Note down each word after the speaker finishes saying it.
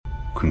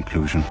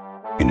Conclusion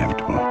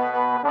inevitable.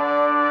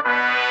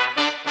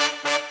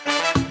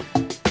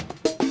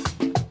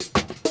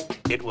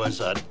 It was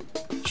a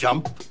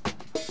jump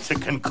to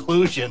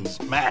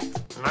conclusions, Matt.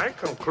 My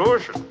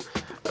conclusion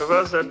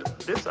was that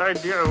this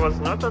idea was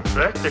not a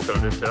practical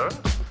deterrent.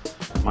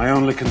 My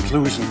only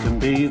conclusion can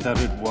be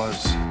that it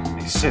was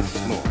a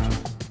Sith Lord.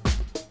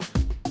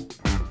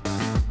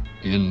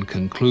 In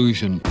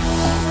conclusion.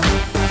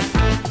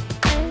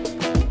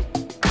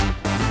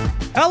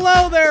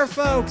 Hello there,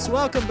 folks!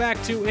 Welcome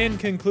back to In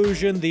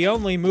Conclusion, the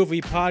only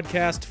movie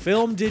podcast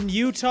filmed in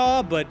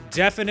Utah, but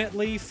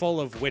definitely full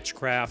of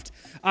witchcraft.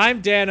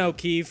 I'm Dan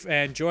O'Keefe,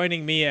 and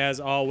joining me, as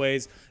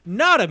always,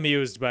 not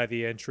amused by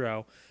the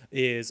intro,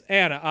 is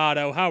Anna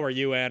Otto. How are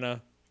you,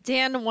 Anna?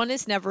 Dan, one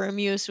is never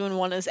amused when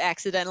one has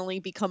accidentally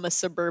become a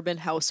suburban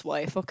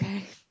housewife,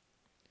 okay?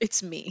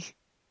 It's me.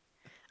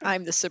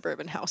 I'm the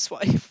suburban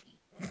housewife.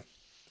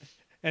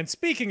 And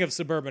speaking of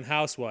suburban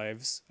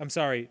housewives,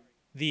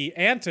 the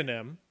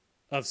antonym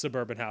of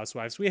suburban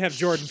housewives, we have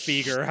Jordan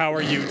Feger. How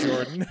are you,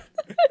 Jordan?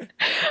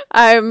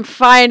 I'm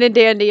fine and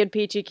dandy and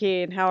peachy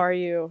keen. How are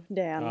you,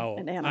 Dan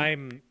and Anna?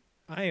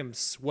 I am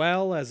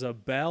swell as a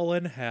bell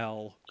in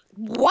hell.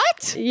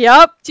 What?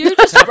 Yep. Do you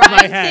just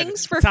rhyme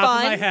things for top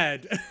fun? Of my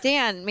head.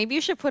 Dan, maybe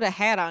you should put a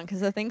hat on because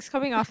the things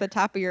coming off the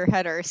top of your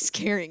head are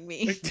scaring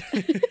me.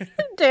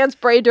 Dan's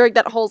brain during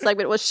that whole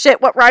segment was,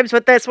 shit, what rhymes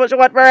with this? What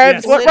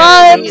rhymes? Yes, what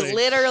literally. rhymes?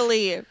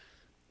 Literally.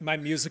 My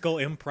musical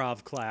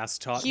improv class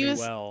taught me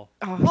well.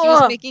 He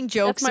was making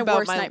jokes That's my about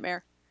worst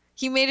nightmare.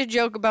 He made a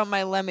joke about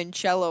my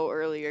limoncello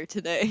earlier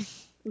today.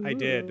 I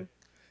did.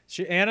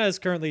 Anna is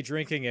currently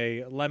drinking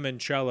a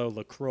limoncello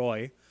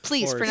LaCroix.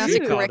 Please pronounce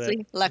it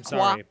correctly. La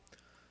Croix.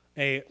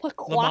 A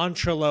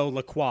limoncello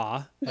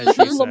LaCroix, as she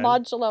said.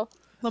 Limoncello.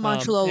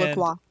 Limoncello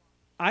LaCroix.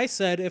 I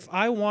said if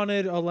I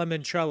wanted a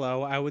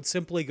limoncello, I would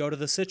simply go to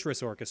the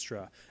Citrus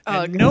Orchestra.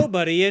 And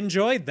nobody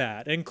enjoyed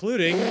that,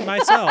 including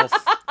myself.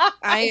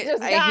 I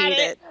hate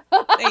it.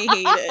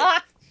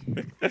 I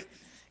hate it.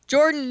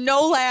 Jordan,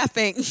 no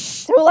laughing.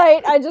 Too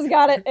late. I just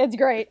got it. It's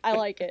great. I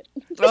like it.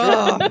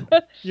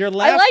 Your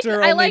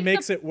laughter only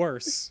makes it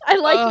worse. I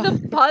like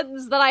the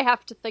puns that I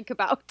have to think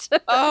about.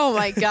 Oh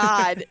my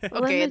god.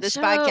 Okay, this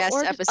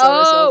podcast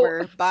episode is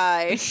over.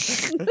 Bye.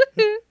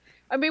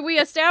 I mean, we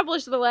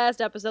established the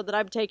last episode that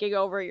I'm taking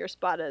over your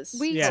spot as.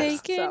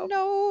 Taking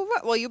over.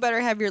 Well, you better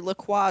have your La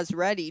Croix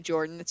ready,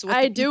 Jordan. It's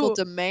what people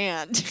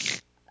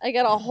demand. I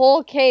got a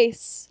whole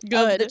case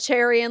of the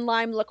cherry and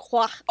lime La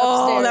Croix upstairs.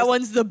 Oh, that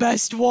one's the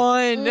best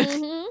one.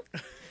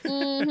 Mm-hmm.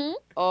 Mm-hmm.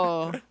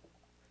 Oh.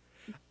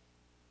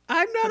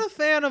 I'm not a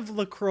fan of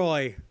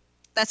LaCroix.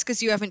 That's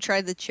because you haven't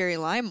tried the cherry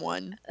lime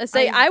one.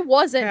 I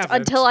wasn't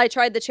until I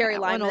tried the cherry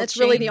lime. That's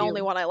really the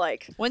only one I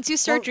like. Once you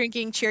start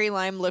drinking cherry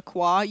lime La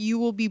Croix, you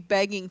will be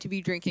begging to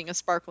be drinking a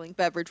sparkling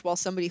beverage while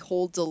somebody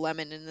holds a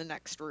lemon in the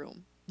next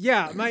room.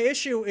 Yeah, my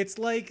issue, it's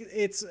like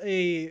it's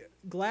a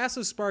glass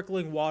of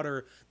sparkling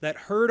water that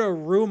heard a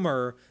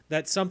rumor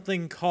that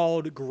something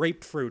called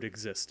grapefruit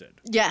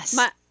existed. Yes.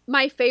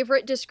 My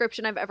favorite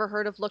description I've ever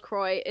heard of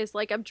LaCroix is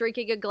like I'm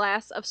drinking a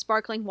glass of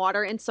sparkling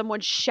water and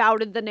someone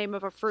shouted the name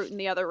of a fruit in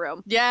the other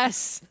room.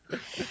 Yes.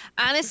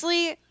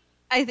 Honestly,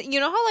 you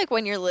know how like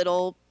when you're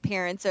little,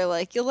 parents are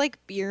like, you'll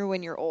like beer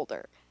when you're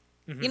older.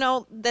 Mm-hmm. You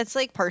know, that's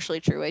like partially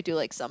true. I do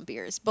like some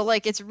beers. But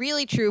like it's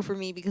really true for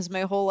me because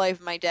my whole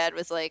life my dad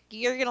was like,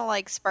 you're going to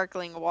like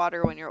sparkling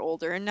water when you're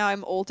older. And now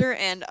I'm older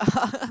and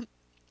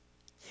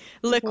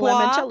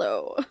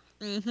limoncello.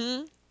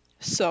 Mm-hmm.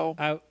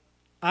 So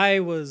I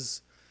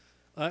was...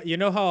 you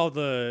know how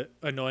the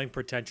annoying,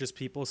 pretentious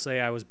people say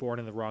I was born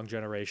in the wrong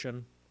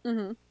generation?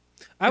 Mm-hmm.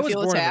 I was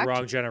born in the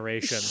wrong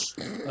generation.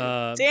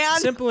 Dan?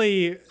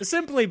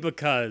 Simply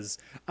because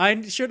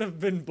I should have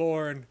been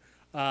born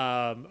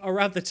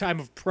around the time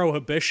of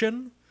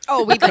Prohibition.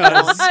 Oh, we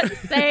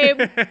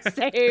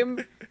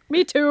Same.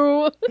 Me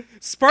too.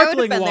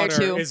 Sparkling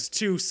water is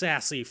too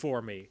sassy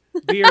for me.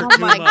 Beer, oh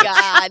too my much.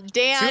 God,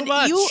 Dan, too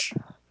much.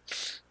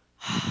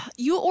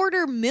 You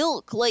order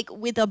milk like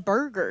with a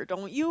burger,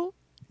 don't you?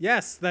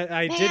 Yes,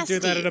 I did do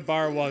that at a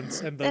bar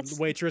once, and the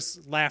waitress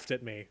laughed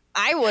at me.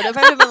 I would have.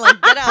 I'd have been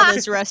like, get out of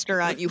this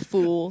restaurant, you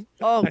fool.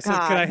 Oh, I said,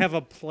 could I have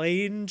a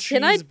plain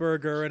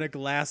cheeseburger and a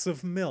glass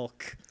of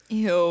milk?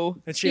 Ew.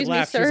 And she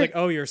laughed. She was like,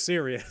 oh, you're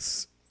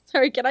serious.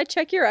 Sorry, can I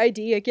check your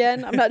ID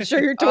again? I'm not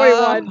sure you're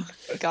 21.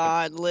 Oh,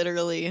 God,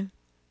 literally.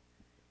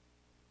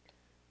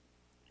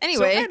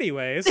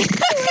 Anyways,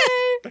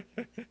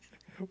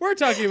 we're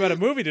talking about a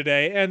movie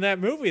today, and that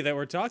movie that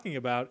we're talking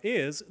about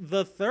is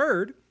the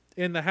third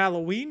in the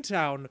Halloween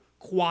Town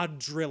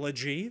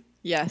quadrilogy.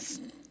 Yes.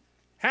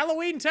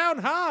 Halloween Town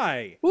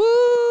High.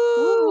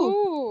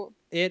 Woo!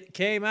 It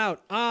came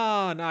out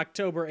on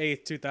October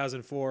 8th,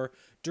 2004,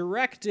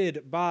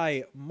 directed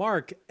by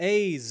Mark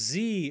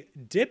A.Z.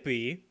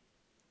 Dippy,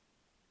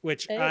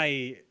 which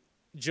I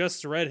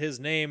just read his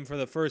name for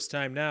the first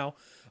time now,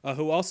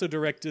 who also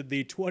directed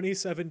the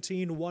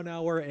 2017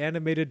 one-hour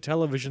animated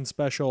television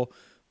special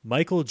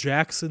Michael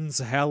Jackson's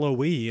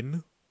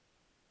Halloween.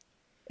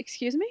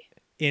 Excuse me?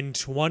 In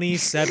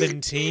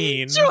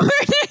 2017. Jordan!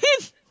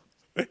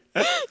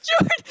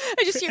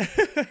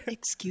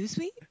 excuse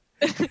me?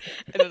 I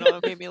don't know.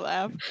 It made me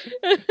laugh.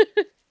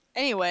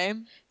 Anyway.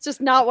 It's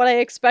just not what I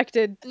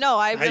expected. No,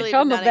 I really did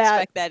come not of that.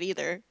 expect that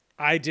either.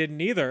 I didn't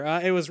either.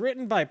 It was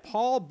written by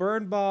Paul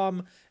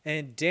Birnbaum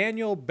and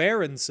Daniel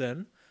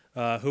Berenson,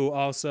 who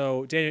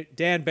also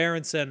Dan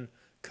Berenson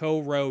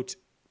co-wrote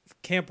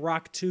Camp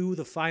Rock 2: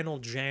 The Final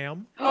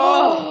Jam.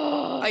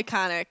 Oh,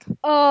 iconic.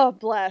 Oh,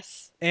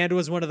 bless. And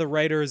was one of the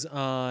writers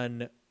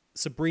on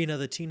Sabrina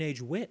the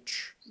Teenage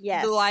Witch.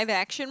 Yes. The live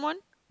action one?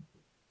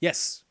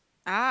 Yes.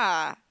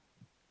 Ah.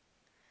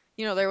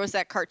 You know, there was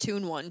that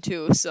cartoon one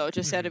too, so it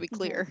just had to be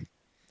clear.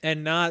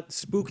 And not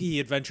Spooky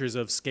Adventures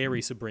of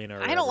Scary Sabrina.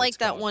 Or I don't like it's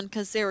that called. one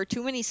because there were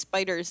too many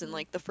spiders in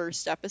like the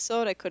first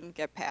episode. I couldn't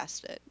get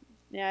past it.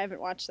 Yeah, I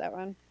haven't watched that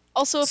one.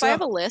 Also, if So- I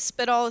have a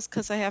lisp at all, it's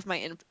because I have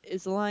my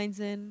Islines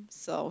in.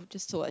 So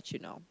just to let you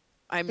know,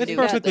 I'm It's new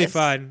to perfectly this.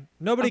 fine.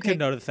 Nobody Okay. can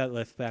notice that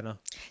lift, Anna.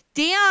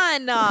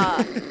 Dan,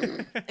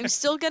 I'm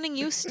still getting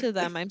used to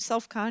them. I'm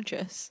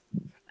self-conscious.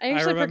 I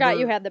actually forgot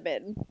you remember- had the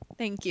bid.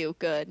 Thank you.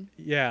 Good.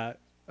 Yeah.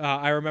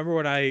 I remember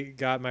when I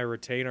got my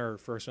retainer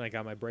first, when I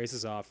got my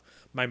braces off,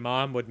 my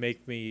mom would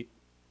make me,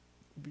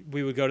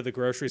 we would go to the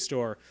grocery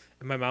store,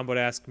 and my mom would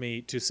ask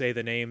me to say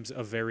the names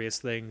of various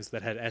things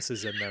that had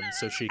S's in them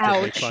so she could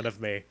make Ouch. fun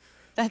of me.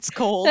 That's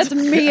cold. That's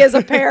me as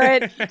a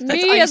parent.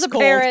 Me as ice a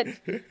cold. parent.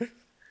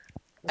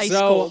 Ice So,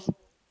 cold.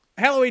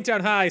 Halloween Town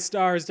High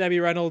stars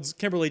Debbie Reynolds,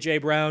 Kimberly J.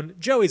 Brown,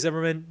 Joey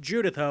Zimmerman,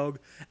 Judith Hogue,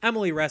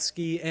 Emily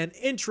Reski, and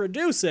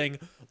introducing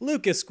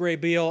Lucas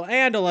Grabeel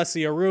and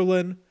Alessia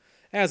Rulin.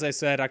 As I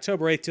said,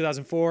 October 8th,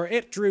 2004,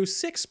 it drew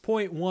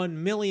 6.1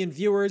 million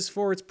viewers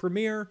for its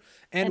premiere.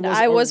 And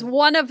I was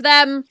one of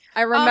them.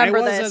 I remember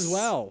I was this. as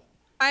well.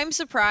 I'm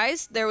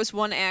surprised there was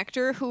one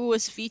actor who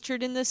was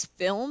featured in this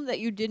film that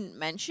you didn't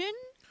mention.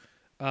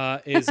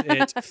 Is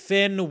it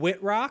Finn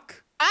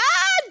Whitrock?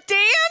 Ah,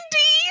 Dandy!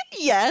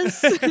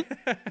 Yes.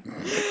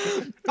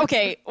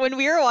 Okay, when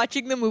we were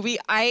watching the movie,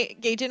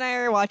 Gage and I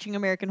are watching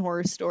American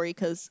Horror Story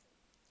because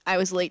I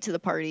was late to the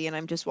party and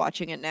I'm just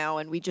watching it now,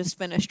 and we just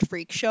finished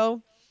Freak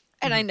Show.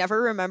 And I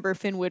never remember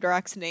Finn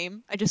Whitrock's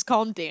name. I just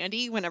call him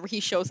Dandy whenever he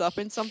shows up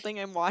in something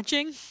I'm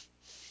watching.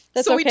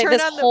 That's So we okay. turn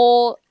This on the-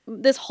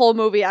 whole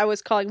movie, I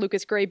was calling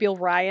Lucas Grabeel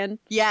Ryan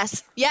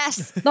Yes.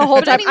 the whole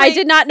But time. I anyway-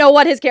 did not know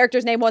what his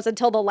character's name was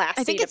until the last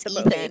I think scene it's of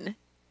the movie.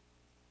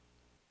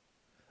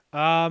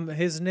 Ethan.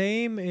 His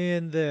name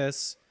in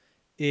this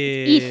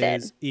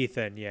is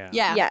Ethan, yeah.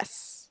 Yeah.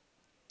 Yes.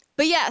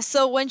 But yeah,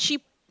 so when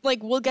she,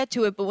 like, we'll get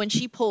to it, but when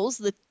she pulls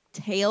the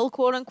tail,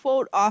 quote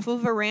unquote, off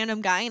of a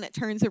random guy and it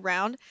turns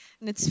around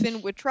and it's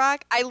Finn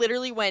Whitrock, I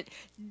literally went,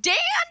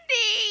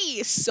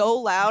 Dandy! So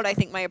loud, I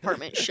think my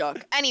apartment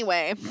shook.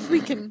 Anyway, we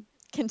can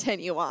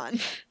continue on.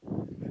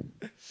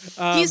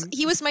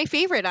 He was my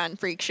favorite on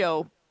Freak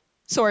Show,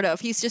 sort of.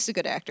 He's just a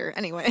good actor.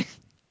 Anyway.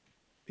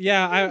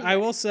 Yeah, I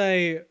will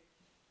say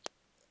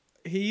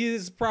he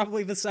is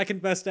probably the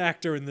second best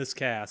actor in this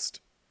cast.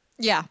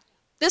 Yeah.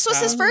 This was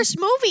his first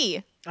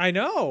movie. I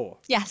know.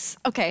 Yes.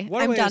 Okay,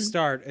 What a I'm way done. to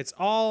start. It's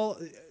all...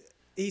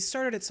 He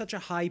started at such a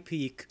high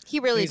peak. He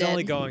really He's did.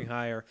 only going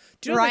higher.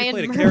 Do you know that he Ryan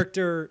played a Mur-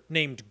 character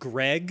named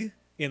Greg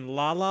in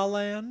La La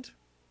Land?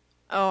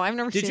 Oh, I've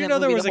never seen Did you that know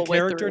there movie was the a whole way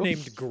character through.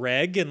 named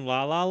Greg in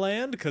La La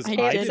Land? Because I I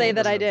can't didn't say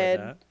that I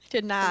remember did.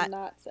 Did not.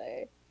 Not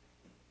say.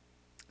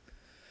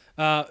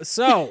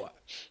 So,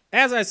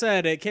 as I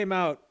said, it came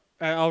out.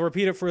 I'll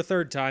repeat it for a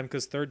third time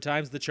because third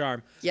time's the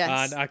charm.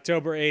 Yes. On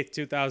October 8th,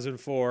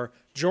 2004.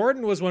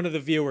 Jordan was one of the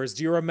viewers.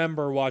 Do you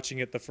remember watching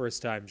it the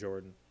first time,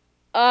 Jordan?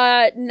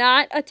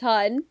 Not a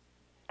ton.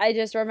 I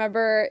just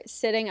remember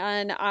sitting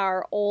on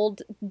our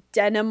old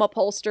denim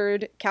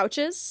upholstered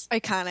couches.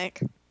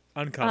 Iconic.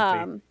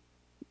 Uncomfy.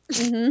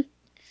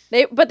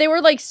 But they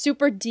were like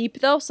super deep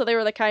though, so they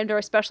were the kind, or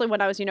especially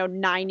when I was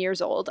 9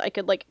 years old, I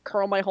could like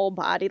curl my whole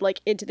body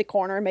like into the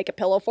corner and make a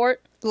pillow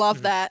fort.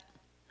 Love that.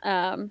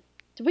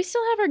 Did we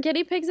still have our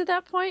guinea pigs at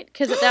that point?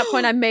 Because at that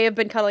point I may have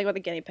been cuddling with a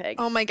guinea pig.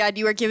 Oh my god,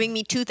 you are giving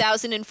me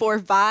 2004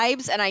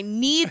 vibes, and I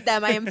need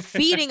them. I am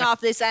feeding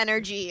off this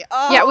energy.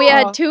 Oh. Yeah, we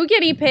had 2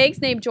 guinea pigs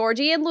named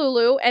Georgie and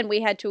Lulu, and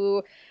we had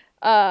to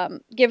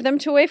give them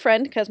to a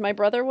friend because my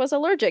brother was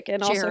allergic,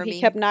 and also Jeremy. he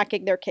kept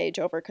knocking their cage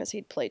over because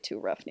he'd play too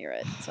rough near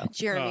it. So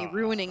Jeremy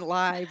ruining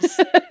lives.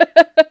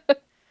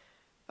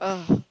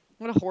 Oh,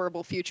 what a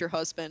horrible future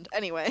husband.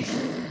 Anyway,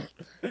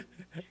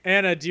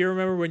 Anna, do you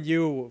remember when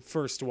you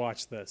first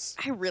watched this?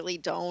 I really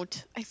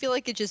don't. I feel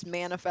like it just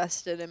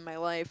manifested in my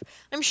life.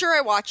 I'm sure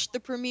I watched the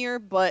premiere,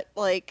 but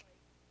like,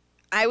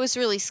 I was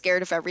really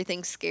scared of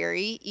everything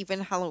scary,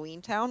 even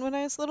Halloween Town when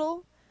I was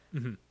little.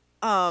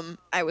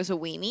 I was a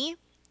weenie.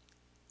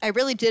 I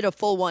really did a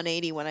full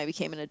 180 when I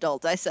became an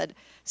adult. I said,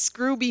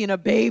 screw being a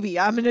baby.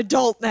 I'm an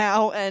adult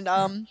now,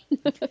 and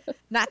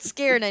not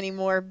scared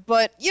anymore.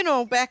 But,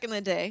 back in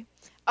the day.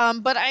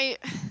 But I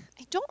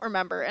don't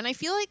remember. And I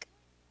feel like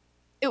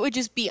it would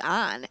just be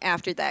on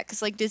after that.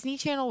 Because, like, Disney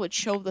Channel would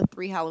show the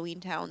 3 Halloween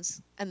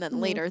Towns and then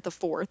later the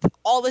 4th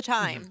all the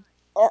time.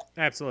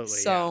 Absolutely.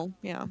 So,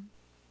 yeah.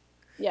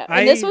 Yeah,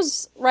 and this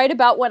was right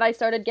about when I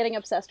started getting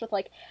obsessed with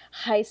like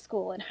high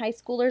school, and high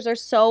schoolers are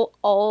so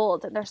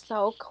old and they're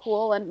so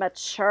cool and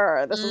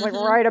mature. This was like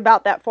right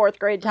about that 4th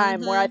grade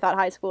time where I thought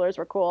high schoolers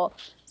were cool.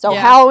 So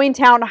Halloween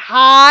Town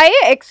High,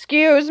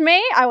 excuse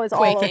me, I was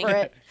all over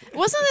it.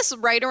 Wasn't this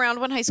right around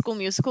when High School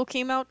Musical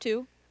came out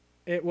too?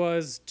 It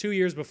was 2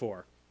 years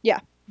before. Yeah.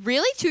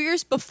 Really? 2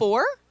 years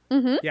before?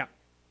 Mm-hmm. Yeah.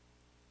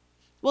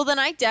 Well, then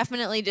I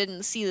definitely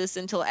didn't see this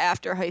until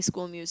after High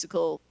School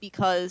Musical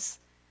because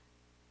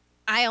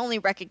I only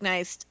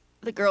recognized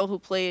the girl who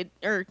played,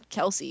 or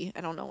Kelsey,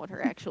 I don't know what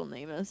her actual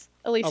name is.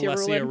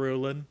 Alessia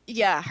Rulin.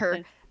 Yeah, her.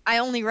 I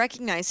only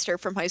recognized her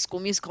from High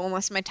School Musical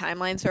unless my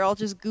timelines are all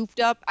just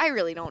goofed up. I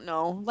really don't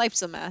know.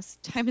 Life's a mess.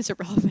 Time is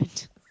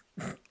irrelevant.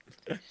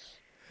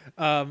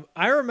 I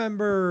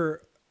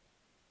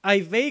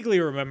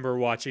vaguely remember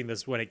watching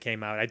this when it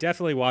came out. I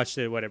definitely watched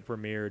it when it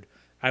premiered.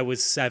 I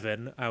was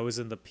 7. I was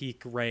in the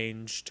peak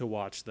range to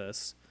watch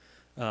this.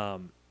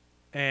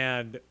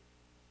 And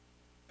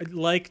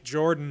like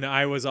Jordan,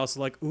 I was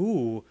also like,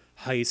 ooh,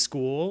 high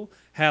school,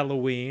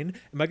 Halloween.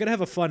 Am I going to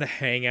have a fun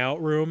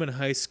hangout room in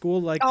high school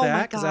like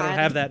that? Because I don't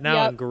have that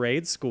now in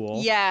grade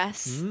school.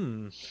 Yes.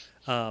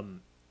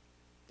 And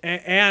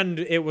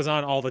it was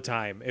on all the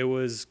time. It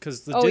was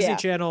because the Disney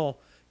Channel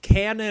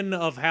canon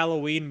of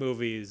Halloween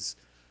movies,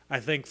 I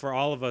think for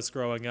all of us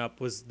growing up,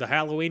 was the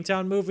Halloween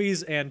Town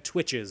movies and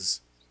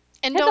Twitches.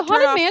 And had the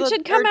Haunted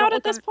Mansion come out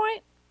at this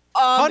point?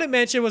 Haunted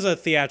Mansion was a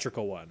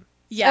theatrical one.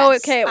 Yes. Oh,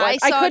 okay. It was.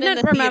 I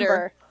couldn't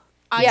remember.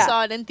 I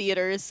saw it in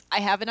theaters. I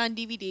have it on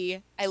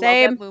DVD. I love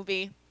that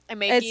movie. I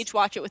make each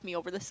watch it with me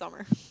over the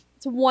summer.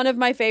 It's one of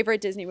my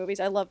favorite Disney movies.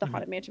 I love the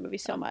Haunted Mansion movie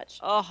so much.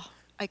 Oh,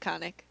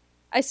 iconic.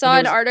 I saw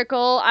an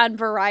article on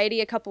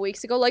Variety a couple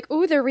weeks ago, like,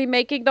 ooh, they're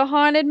remaking the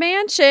Haunted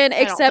Mansion.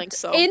 I don't think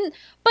so.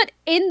 But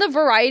in the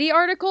Variety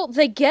article,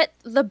 they get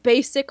the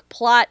basic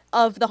plot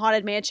of the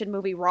Haunted Mansion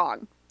movie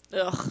wrong.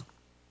 Ugh.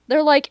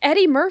 They're like,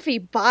 Eddie Murphy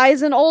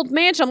buys an old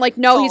mansion. I'm like,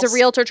 no, False. He's a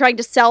realtor trying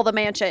to sell the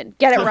mansion.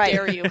 Get it right.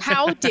 How dare you?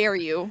 How dare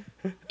you?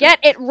 Get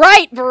it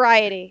right,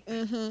 Variety.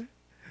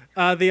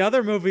 Mm-hmm. The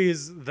other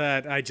movies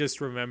that I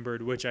just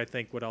remembered, which I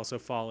think would also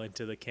fall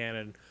into the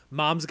canon,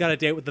 Mom's Got a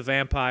Date with the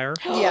Vampire.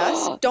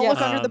 Yes. Don't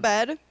look under the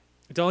bed.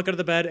 Don't Look Under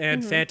the Bed,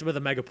 and Phantom of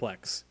the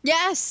Megaplex.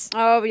 Yes.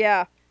 Oh,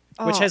 yeah.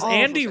 Which has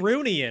Andy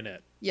Rooney in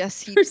it.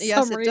 Yes, For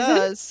some it reason.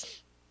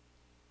 does.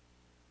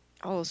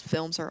 All those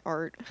films are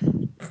art.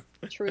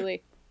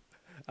 Truly.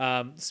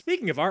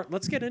 Speaking of art,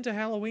 let's get into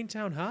Halloween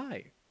Town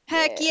High.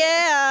 Heck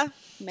yeah.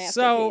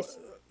 So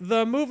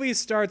the movie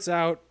starts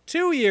out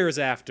 2 years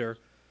after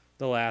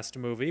the last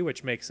movie,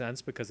 which makes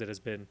sense because it has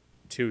been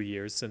 2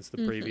 years since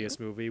the previous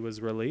movie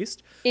was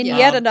released. In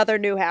yet another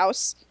new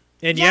house.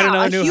 In yet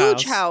another new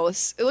huge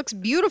house. It looks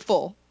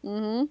beautiful.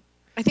 Mm-hmm.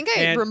 I think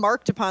I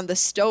remarked upon the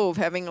stove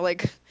having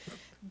like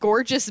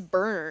gorgeous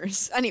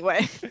burners.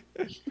 Anyway.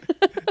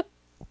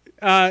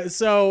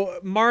 So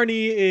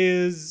Marnie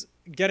is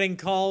getting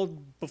called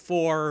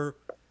before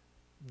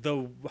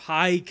the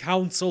High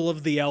Council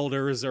of the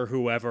Elders or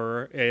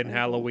whoever in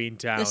Halloween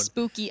Town. The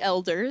spooky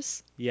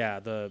elders. Yeah,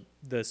 the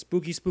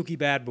spooky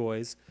bad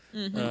boys.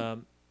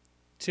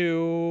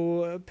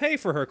 To pay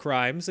for her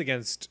crimes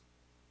against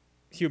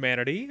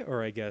humanity,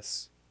 or I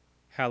guess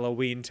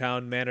Halloween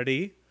Town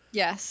manity.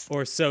 Yes.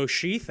 Or so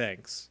she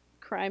thinks.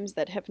 Crimes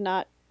that have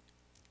not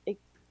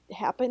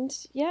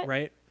happened yet.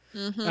 Right.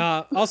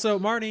 Also,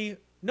 Marnie,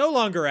 no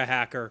longer a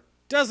hacker,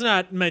 does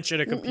not mention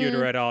a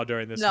computer at all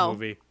during this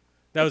movie.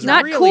 That was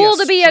not really cool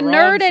to be a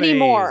nerd phase.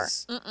 anymore.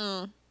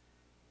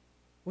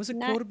 Was it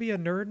cool to be a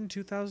nerd in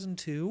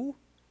 2002?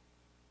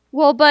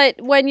 Well, but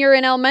when you're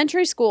in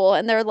elementary school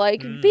and they're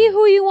like, be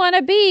who you want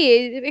to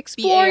be,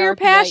 explore your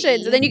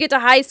passions. And then you get to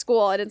high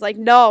school and it's like,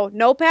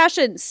 no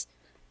passions.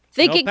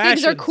 Thinking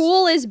things are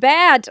cool is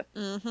bad.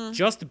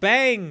 Just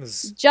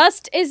bangs.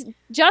 Just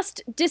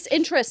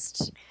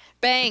disinterest.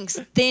 Bangs,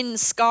 thin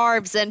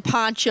scarves, and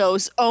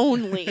ponchos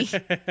only.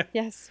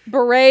 Yes.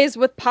 Berets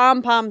with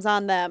pom-poms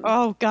on them.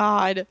 Oh,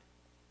 God.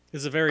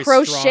 It's a very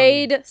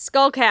crocheted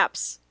skull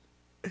caps.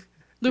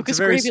 Lucas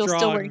Grabeel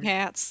still wearing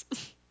hats.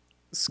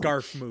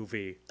 Scarf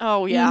movie.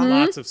 Oh, yeah.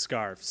 Lots of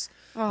scarves.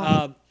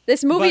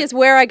 This movie is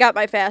where I got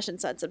my fashion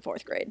sense in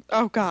 4th grade.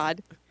 Oh,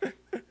 God.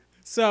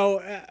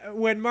 So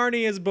when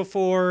Marnie is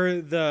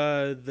before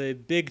the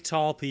big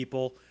tall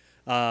people,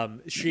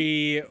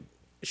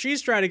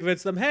 she's trying to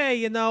convince them, hey,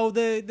 you know,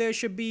 there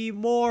should be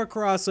more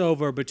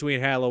crossover between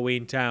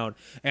Halloween Town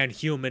and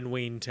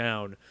Humanween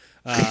Town.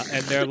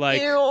 And they're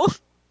like, Ew.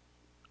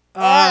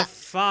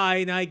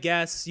 Fine, I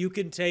guess. You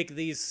can take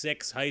these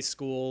 6 high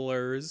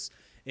schoolers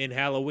in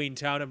Halloween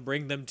Town and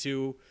bring them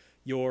to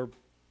your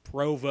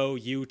Provo,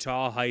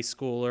 Utah high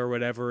school or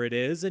whatever it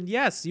is. And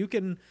yes, you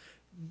can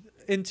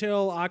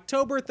until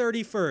October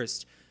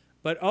 31st.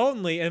 But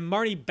only, and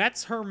Marnie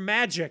bets her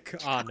magic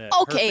on it.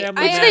 Okay, which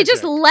they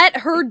just let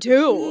her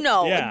do.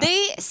 No,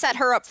 they set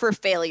her up for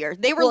failure.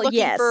 They were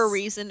looking for a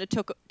reason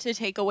to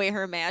take away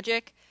her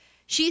magic.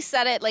 She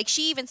said it, like,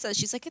 she even says,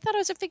 she's like, I thought it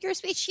was a figure of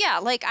speech. Yeah,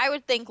 like, I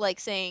would think, like,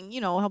 saying,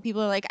 you know, how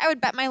people are like, I would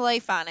bet my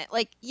life on it.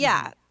 Like,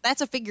 yeah,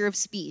 that's a figure of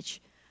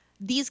speech.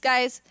 these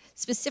guys,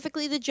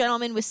 specifically the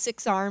gentleman with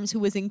 6 arms who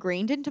was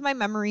ingrained into my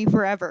memory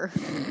forever,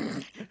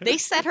 they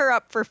set her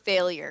up for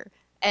failure.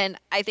 And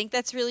I think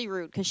that's really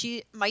rude because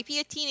she might be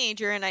a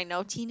teenager, and I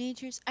know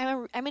teenagers.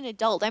 I'm an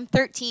adult. I'm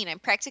 13. I'm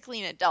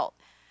practically an adult.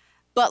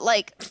 But,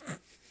 like...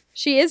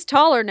 She is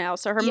taller now,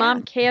 so her Yeah.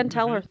 mom can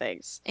tell her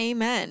things.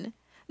 Amen.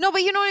 No,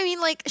 but you know what I mean?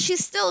 Like,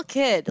 she's still a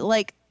kid.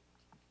 Like,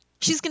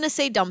 she's going to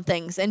say dumb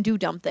things and do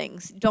dumb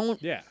things.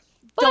 Don't But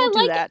do I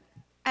like that.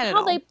 I don't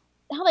how know.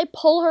 how they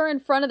pull her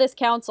in front of this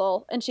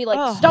council, and she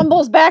like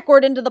stumbles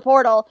backward into the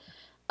portal.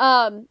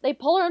 They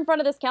pull her in front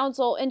of this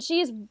council, and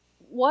she's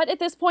what at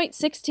this point,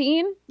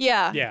 16?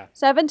 Yeah.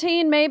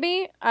 17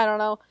 maybe? I don't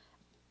know.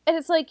 And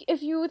it's like,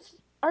 if you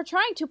are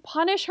trying to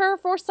punish her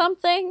for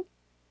something,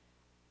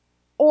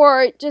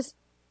 or just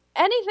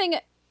anything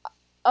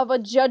of a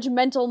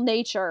judgmental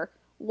nature,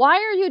 why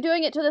are you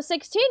doing it to the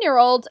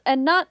 16-year-old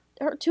and not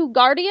her 2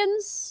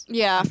 guardians?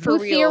 Yeah, for who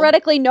real.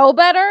 theoretically know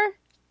better?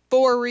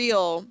 For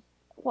real.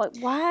 What?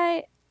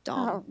 Why?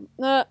 Dumb.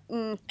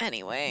 Mm.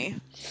 Anyway,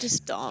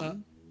 just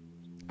dumb.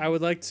 I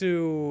would like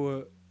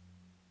to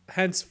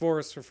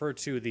henceforth refer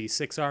to the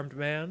 6-armed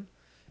man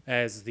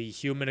as the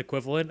human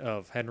equivalent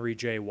of Henry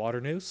J.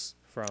 Waternoose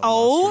from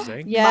Monsters,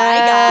 Inc. My God.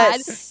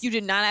 Yes. You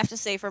did not have to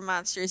say for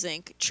Monsters,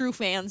 Inc. True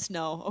fans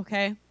know,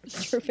 okay?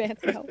 True fans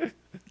know.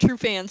 True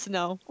fans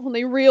know.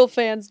 Only real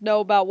fans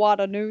know about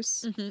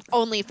Waternoose.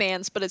 Only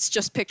fans, but it's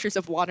just pictures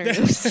of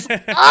Waternoose.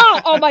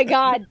 Oh my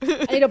God!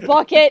 I need a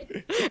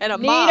bucket. And a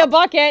Need mop. a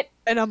bucket.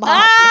 And a mop.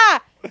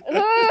 Ah!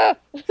 Ugh.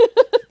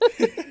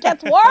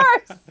 Gets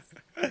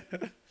worse.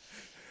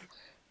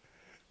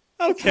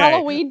 Okay.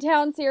 Halloween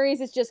Town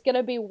series is just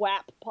gonna be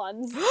WAP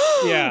puns.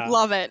 Yeah.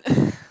 Love it.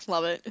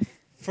 Love it.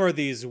 For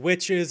these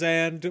witches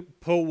and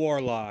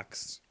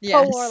warlocks.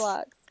 Yes.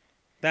 Warlocks.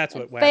 That's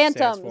what WAP stands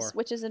Phantoms, for.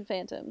 witches and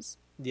phantoms.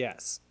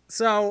 Yes.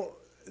 So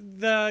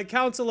the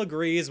council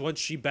agrees once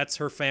she bets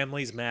her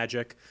family's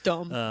magic.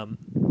 Dumb.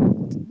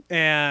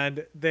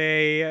 And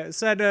they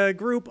send a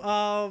group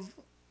of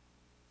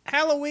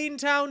Halloween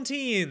Town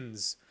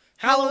teens.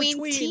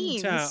 Halloween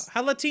teens.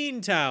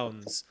 Halloween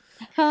towns.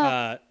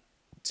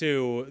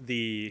 To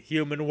the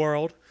human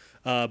world.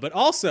 But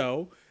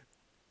also,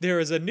 there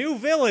is a new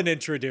villain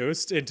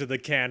introduced into the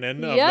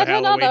canon of Yet the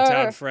Halloween another.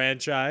 Town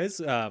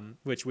franchise,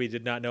 which we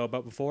did not know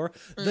about before.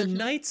 The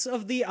Knights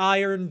of the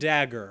Iron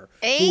Dagger.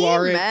 Who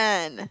are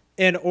Amen.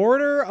 an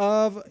order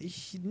of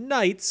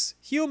knights,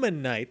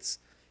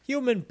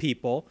 human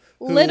people,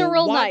 who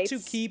Literal want knights. to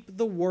keep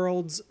the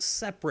worlds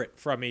separate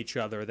from each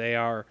other. They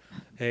are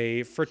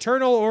a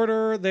fraternal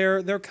order.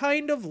 They're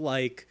kind of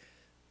like...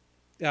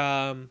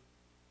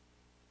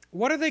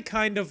 what are they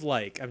kind of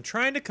like? I'm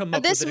trying to come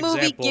up This with an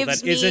movie example that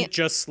gives me- isn't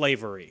just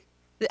slavery.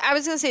 I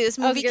was going to say, this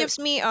movie gives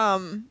me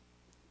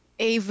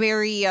a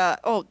very...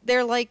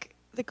 they're like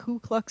the Ku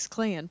Klux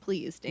Klan,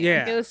 please, Dan. Yeah. I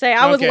was gonna say,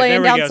 I was Okay,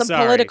 laying there we down go, some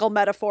sorry. political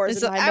metaphors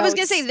So in my I was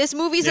going notes. to say, this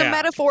movie's a Yeah.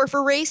 metaphor for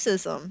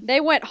racism. They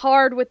went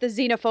hard with the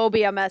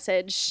xenophobia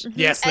message.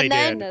 Yes, they And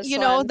then, did. This you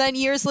know, one. then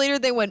years later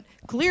they went,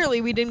 clearly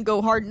we didn't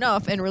go hard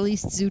enough and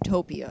released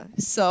Zootopia.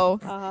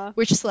 So,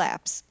 which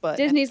slaps. But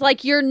Disney's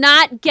like, you're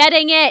not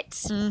getting it.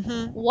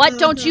 What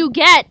don't you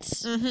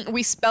get?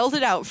 we spelled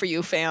it out for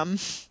you, fam.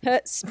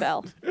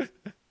 Spell.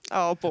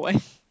 Oh, boy.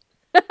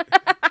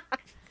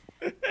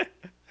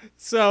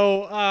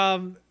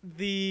 So,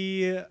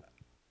 the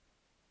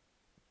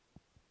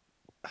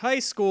high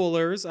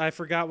schoolers, I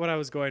forgot what I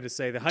was going to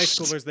say. The high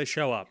schoolers, they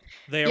show up.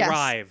 They Yes,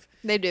 arrive.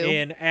 they do.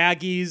 In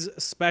Aggie's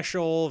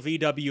special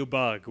VW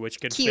bug, which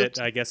can Cute. fit,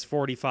 I guess,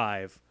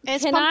 45. And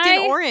it's Can pumpkin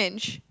I-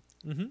 orange.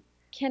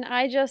 Can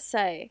I just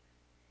say,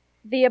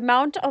 the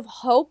amount of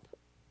hope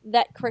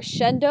that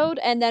crescendoed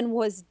and then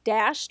was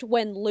dashed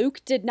when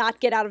Luke did not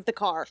get out of the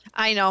car.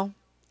 I know.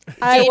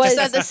 I Gabe was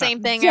said the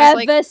same thing. I was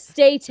like,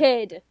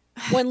 devastated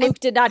when Luke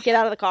did not get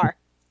out of the car.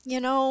 you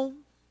know,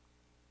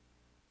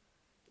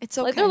 it's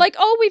okay. Like, they're like,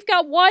 oh, we've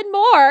got one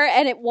more,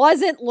 and it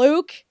wasn't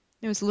Luke.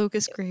 it was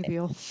Lucas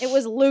Grabeel. It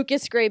was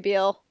Lucas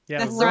Grabeel. Yeah,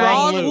 That's the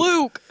wrong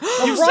Luke.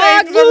 You wrong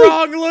saved the Luke.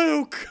 wrong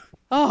Luke!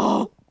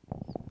 Oh.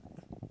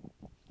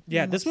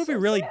 Yeah, this movie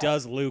really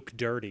does Luke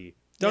dirty.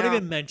 Don't Yeah.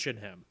 even mention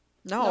him.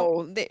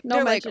 No. No They're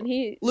mention. like,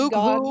 He's Luke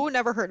gone. who?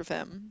 Never heard of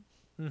him.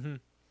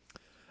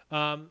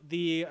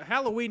 The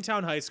Halloween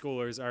Town high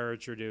schoolers are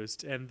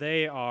introduced, and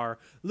they are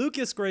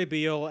Lucas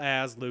Grabeel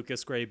as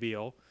Lucas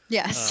Grabeel.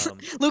 Yes. Um,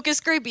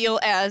 Lucas Grabeel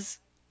as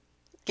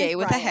gay As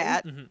with Brian. a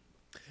hat.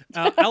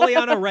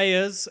 Eliana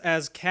Reyes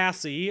as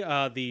Cassie,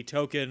 the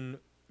token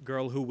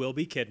girl who will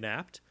be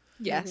kidnapped.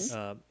 Yes.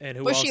 And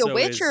who Was she a also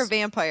witch is, or a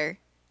vampire?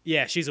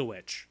 Yeah, she's a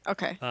witch.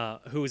 Okay.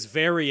 Who is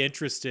very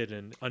interested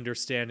in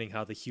understanding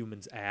how the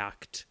humans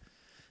act.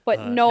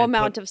 But no and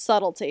amount put- of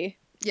subtlety.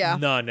 Yeah.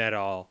 None at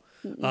all.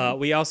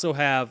 We also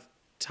have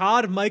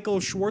Todd Michael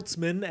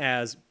Schwartzman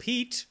as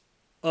Pete,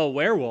 a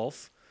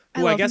werewolf,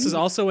 who I love guess is Pete.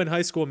 also in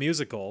High School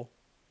Musical,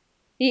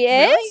 He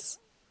Really? is?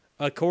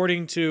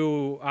 according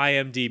to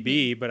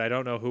IMDb, but I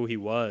don't know who he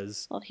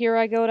was. Well, here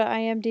I go to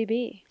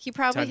IMDb. He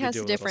probably Time to has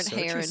do a different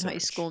little hair in searchy High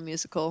search. School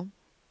Musical.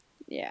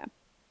 Yeah.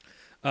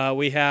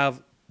 We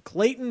have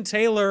Clayton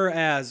Taylor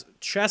as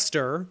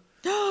Chester,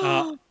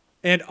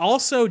 and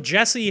also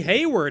Jesse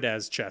Hayward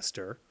as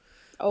Chester,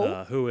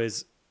 who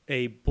is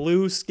a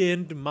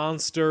blue-skinned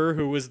monster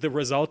who was the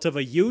result of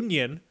a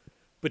union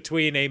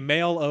between a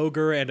male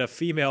ogre and a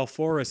female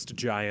forest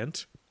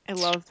giant. I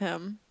love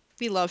him.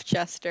 We love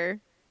Chester.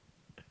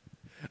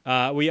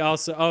 We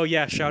also,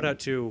 shout out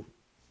to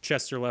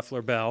Chester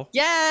Leffler Bell.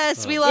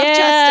 Yes, we love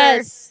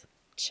Chester.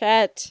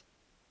 Chet.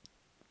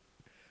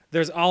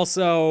 There's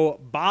also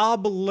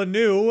Bob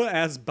Lanou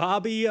as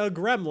Bobby a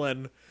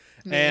Gremlin.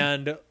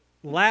 And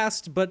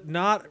last but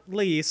not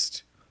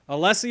least,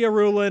 Alessia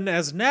Rulin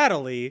as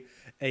Natalie,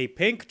 a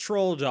pink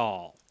troll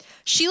doll.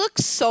 She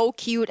looks so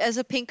cute as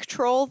a pink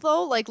troll,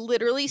 though. Like,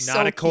 literally so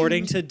Not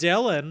according cute. to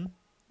Dylan.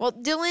 Well,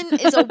 Dylan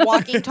is a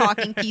walking,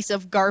 talking piece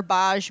of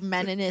garbage,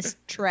 meninist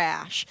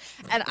trash.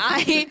 And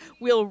I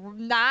will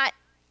not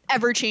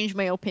ever change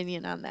my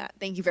opinion on that.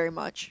 Thank you very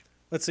much.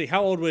 Let's see,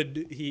 how old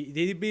would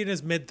he'd be in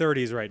his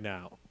mid-30s right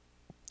now?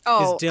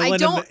 Oh,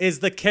 Is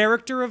the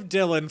character of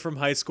Dylan from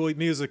High School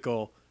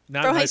Musical,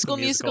 not From High School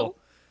Musical.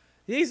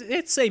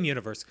 It's same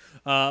universe.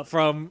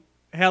 From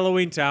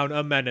Halloween Town,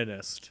 a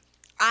meninist.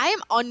 I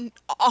am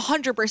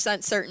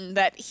 100% certain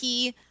that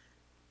he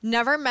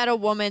never met a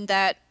woman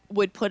that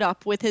would put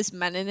up with his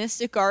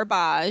meninistic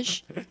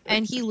garbage,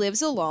 and he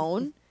lives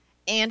alone,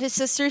 and his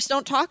sisters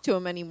don't talk to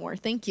him anymore.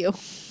 Thank you.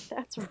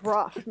 That's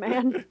rough,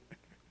 man.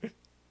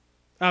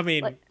 I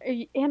mean...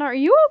 Anna, are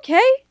you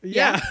okay?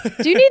 Yeah.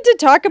 Do you need to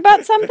talk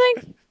about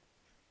something?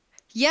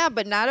 Yeah,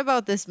 but not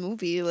about this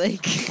movie.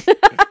 Like,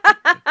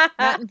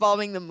 not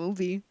involving the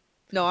movie.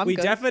 No, I'm We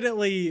good.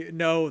 definitely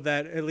know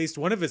that at least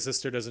one of his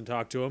sister doesn't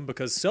talk to him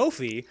because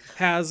Sophie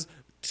has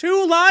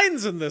 2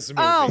 lines in this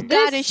movie. Oh,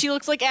 God, and she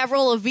looks like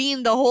Avril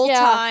Lavigne the whole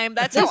Yeah. time.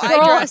 That's how This I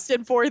girl- dressed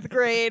in 4th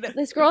grade.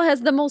 This girl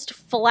has the most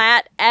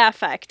flat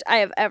affect I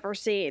have ever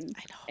seen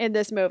in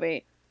this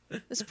movie.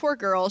 This poor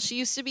girl, she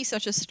used to be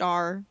such a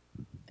star.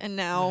 And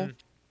now,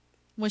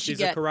 when she She's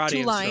a gets 2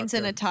 karate lines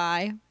and instructor. a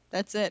tie,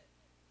 that's it.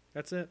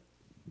 That's it.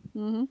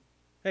 Mm-hmm.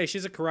 Hey,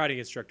 she's a karate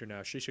instructor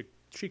now. She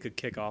could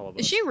kick all of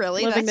us. Is she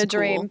really? Living That's the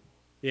dream. cool.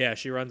 Yeah,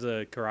 she runs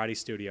a karate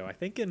studio, I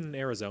think in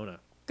Arizona.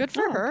 Good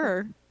for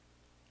her.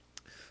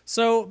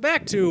 So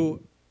back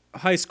to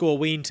High School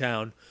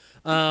Weentown.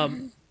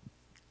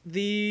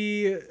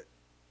 The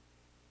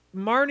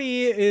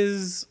Marnie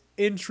is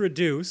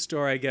introduced,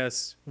 or I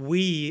guess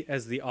we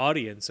as the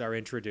audience are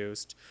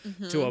introduced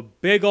to a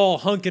big ol'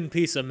 hunkin'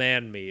 piece of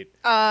man meat.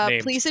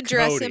 named Please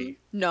address Cody. him.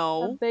 A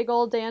No. big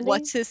old dandy.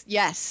 What's his?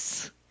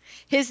 Yes.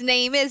 His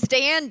name is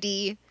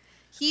Dandy.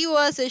 He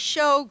was a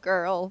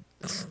showgirl.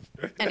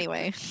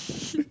 Anyway.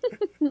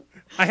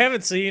 I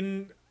haven't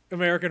seen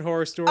American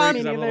Horror Story Me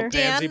because I'm a little neither.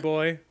 pansy Dan?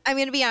 boy. I'm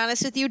going to be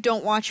honest with you.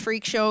 Don't watch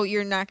Freak Show.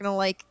 You're not going to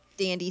like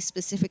Dandy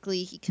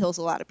specifically. He kills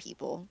a lot of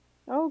people.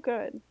 Oh,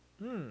 good.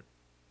 I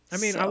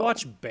mean, I So-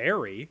 watch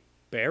Barry.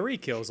 Barry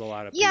kills a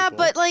lot of Yeah, people.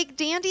 but like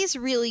Dandy's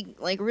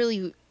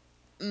really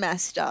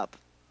messed up.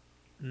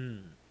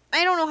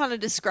 I don't know how to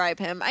describe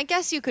him. I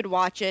guess you could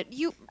watch it.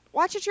 You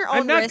watch at your own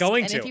I'm not risk,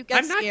 going and to. if you get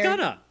I'm not scared,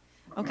 gonna.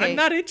 Okay. I'm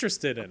not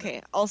interested in it.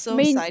 Okay. Also, I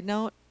mean- side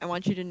note, I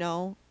want you to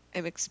know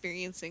I'm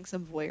experiencing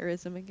some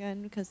voyeurism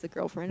again because the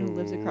girlfriend who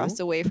lives across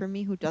the way from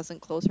me who doesn't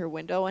close her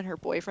window and her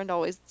boyfriend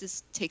always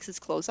just takes his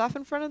clothes off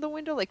in front of the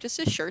window, like just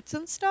his shirts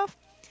and stuff.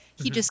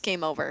 He just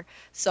came over.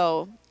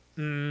 So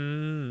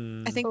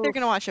I think they're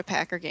going to watch a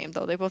Packer game,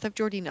 though. They both have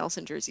Jordy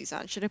Nelson jerseys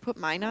on. Should I put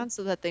mine on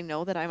so that they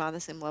know that I'm on the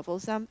same level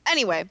as them?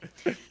 Anyway,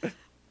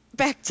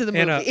 back to the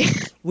Anna, movie.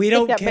 we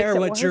don't that care makes it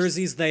what worse?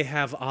 jerseys they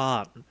have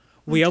on.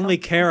 We only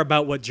care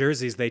about what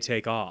jerseys they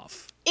take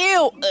off.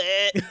 Ew.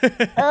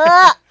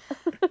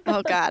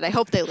 Oh, God. I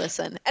hope they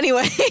listen.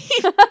 Anyway.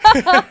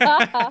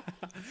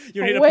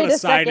 You need to Wait put a a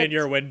sign in second.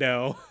 your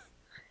window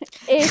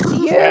It's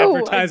you.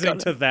 advertising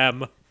to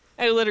them.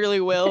 I literally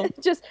will.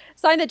 Just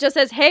sign that just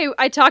says, "Hey,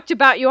 I talked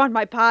about you on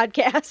my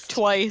podcast."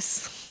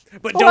 Twice.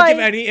 But don't give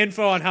Why? any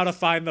info on how to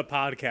find the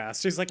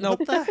podcast. She's like, what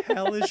the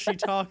hell is she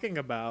talking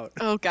about?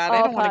 Oh, God. I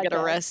All don't want to get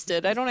podcasts.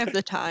 arrested. I don't have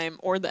the time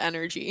or the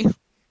energy.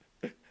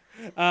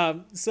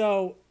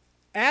 So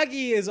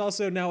Aggie is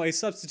also now a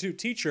substitute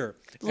teacher.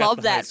 at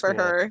Love the high that for school.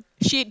 her.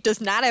 She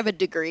does not have a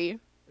degree.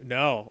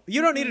 No,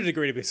 you don't need a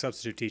degree to be a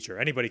substitute teacher.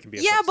 Anybody can be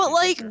a Yeah, substitute but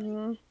like,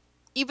 teacher.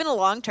 even a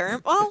long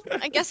term. Well,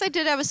 I guess I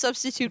did have a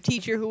substitute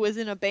teacher who was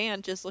in a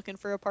band just looking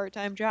for a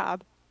part-time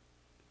job.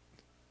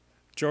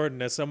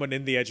 Jordan, as someone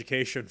in the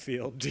education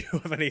field, do you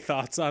have any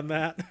thoughts on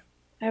that?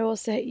 I will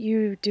say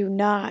you do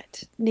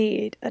not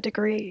need a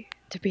degree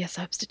to be a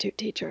substitute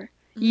teacher.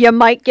 You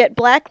might get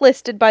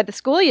blacklisted by the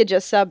school you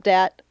just subbed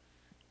at,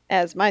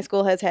 as my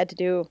school has had to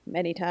do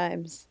many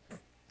times.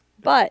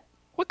 But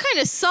What kind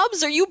of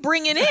subs are you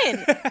bringing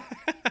in?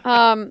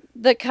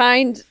 the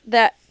kind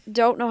that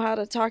don't know how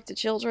to talk to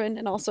children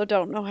and also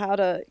don't know how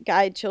to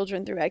guide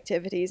children through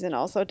activities and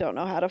also don't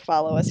know how to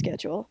follow a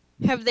schedule.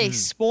 Have they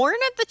sworn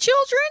at the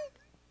children?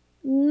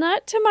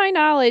 Not to my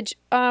knowledge.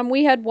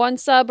 We had one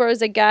sub, or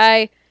was a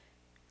guy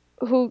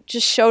who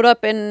just showed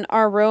up in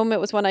our room. It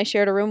was when I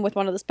shared a room with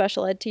one of the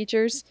special ed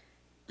teachers.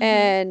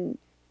 And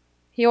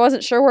he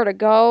wasn't sure where to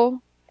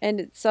go,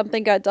 and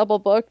something got double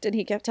booked, and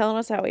he kept telling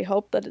us how he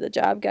hoped that the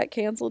job got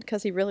canceled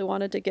because he really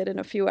wanted to get in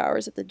a few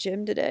hours at the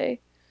gym today.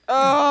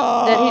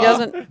 Oh. That he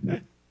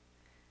doesn't.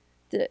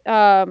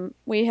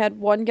 We had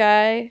one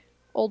guy,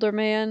 older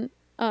man,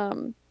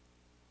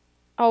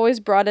 always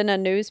brought in a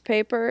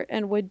newspaper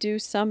and would do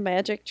some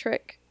magic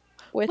trick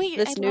with Wait, I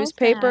this love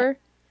newspaper,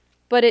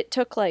 but it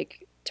took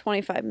like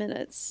 25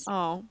 minutes.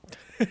 Oh.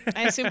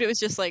 I assumed it was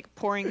just like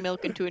pouring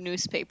milk into a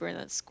newspaper and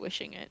then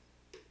squishing it.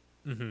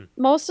 Mm-hmm.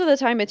 Most of the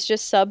time, it's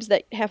just subs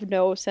that have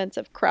no sense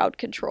of crowd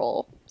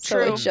control. So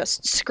True. it's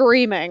just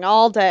screaming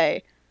all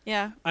day.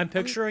 Yeah. I'm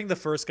picturing the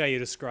first guy you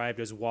described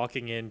as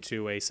walking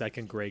into a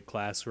second grade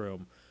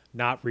classroom,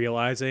 not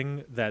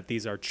realizing that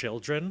these are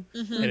children,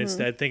 and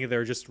instead thinking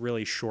they're just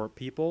really short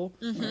people.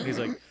 And he's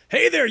like,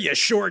 "Hey there, you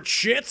short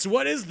shits!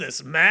 What is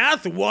this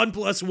math? 1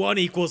 +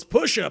 1 =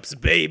 push-ups,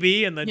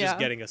 baby!" And then just Yeah.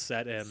 getting a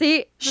set in. See,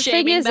 the thing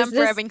Shaming is them for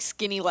this, having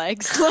skinny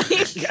legs.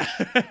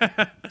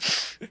 Like,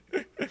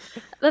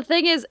 the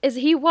thing is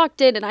he walked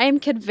in, and I am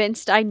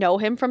convinced I know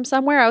him from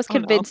somewhere. I was Oh, no.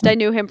 convinced I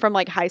knew him from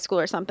like high school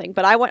or something.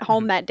 But I went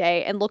home that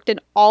day and looked in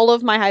all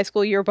of my high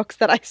school yearbooks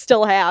that I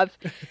still have,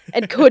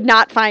 and could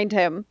not find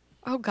him.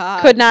 oh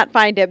God. Could not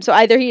find him. So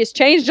either he has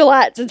changed a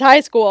lot since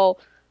high school,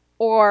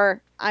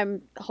 or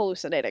I'm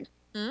hallucinating.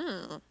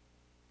 Mm.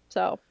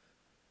 So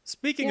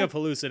Speaking of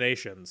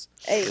hallucinations,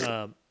 hey.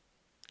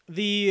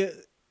 the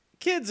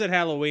kids at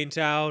Halloween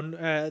Town,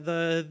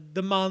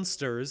 the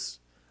monsters,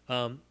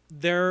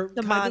 they're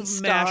The kind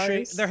of mashing.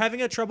 monsters. They're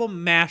having a trouble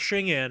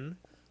mashing in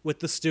with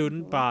the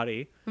student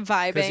body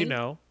Vibing.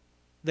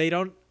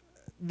 because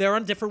they're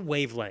on different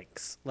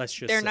wavelengths. Let's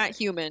just They're say. not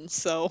humans,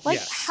 so. Like,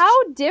 Yes.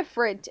 how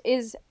different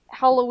is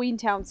Halloween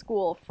Town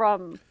School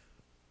from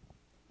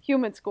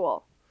human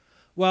school?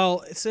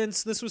 Well,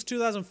 since this was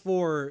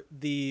 2004,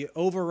 the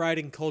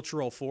overriding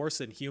cultural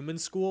force in human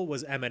school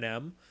was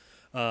Eminem.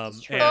 And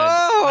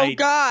Oh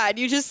God!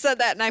 You just said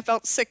that, and I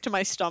felt sick to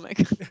my stomach.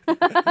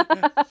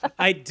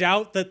 I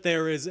doubt that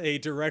there is a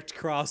direct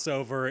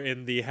crossover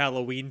in the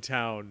Halloween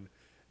Town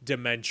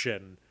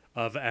dimension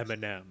of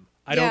Eminem.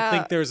 I don't Yeah.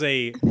 think there's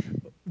a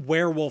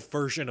werewolf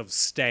version of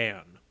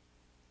Stan.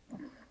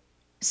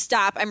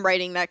 Stop! I'm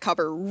writing that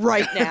cover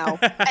right now.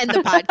 End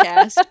the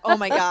podcast. Oh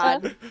my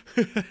God!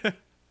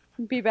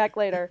 Be back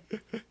later.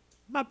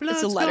 My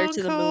blood's a letter gone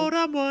to the cold,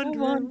 moon. I'm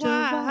wondering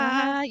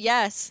why.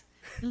 Yes.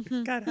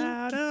 Got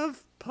out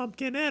of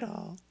pumpkin at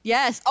all.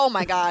 Yes. Oh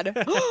my God.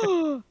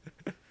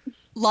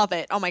 Love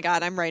it. Oh my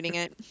God. I'm writing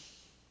it.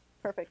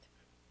 Perfect.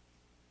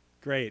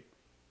 Great.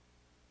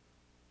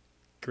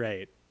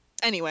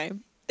 Anyway,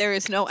 there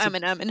is no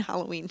Eminem in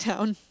Halloween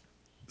Town.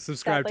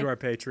 Subscribe to Sadly. our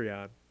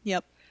Patreon.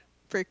 Yep.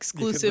 For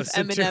exclusive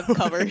listen to- Eminem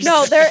covers.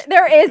 No,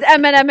 there is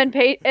Eminem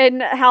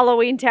in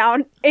Halloween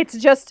Town. It's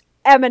just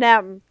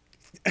Eminem.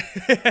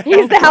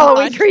 He's the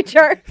Halloween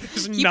creature.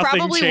 There's He nothing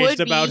probably changed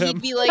would be. about He'd him.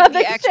 be like,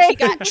 Nothing he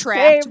got changed.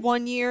 trapped Same.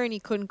 one year and he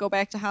couldn't go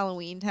back to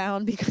Halloween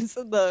Town because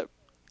of the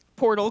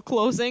portal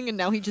closing, and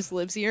now he just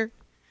lives here.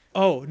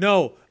 Oh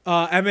no,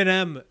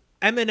 Eminem,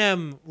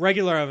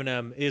 regular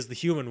Eminem is the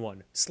human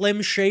one.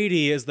 Slim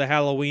Shady is the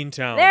Halloween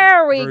Town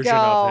There we version go.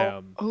 of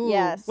him. Ooh,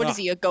 Yes. What is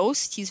he, a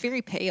ghost? He's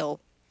very pale.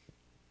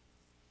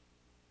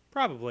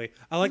 Probably.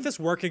 I like this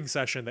working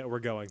session that we're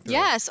going through.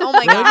 Yes. Oh my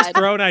Really just God.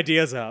 throwing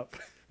ideas up.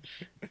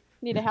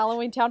 Need a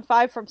Halloween Town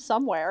 5 from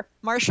somewhere.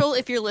 Marshall,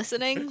 if you're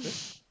listening,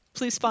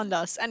 please fund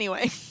us.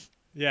 Anyway.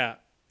 Yeah,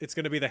 it's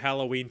gonna be the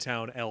Halloween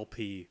Town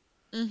LP.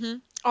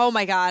 Oh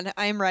my God.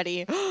 I am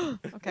ready.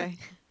 Okay.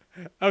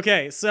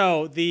 Okay,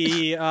 so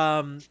the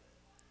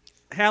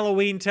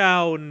Halloween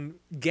Town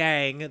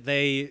gang,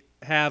 they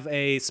have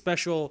a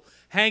special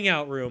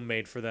hangout room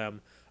made for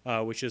them,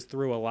 which is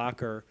through a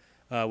locker,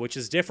 which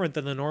is different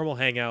than the normal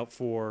hangout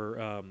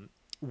for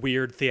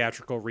weird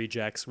theatrical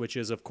rejects, which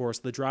is, of course,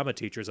 the drama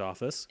teacher's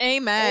office.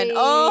 Amen. Hey.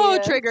 Oh,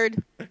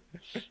 triggered.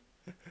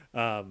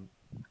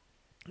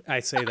 I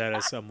say that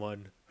as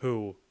someone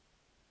who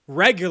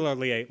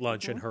regularly ate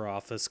lunch in her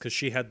office because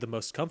she had the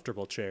most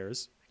comfortable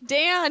chairs.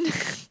 Dan.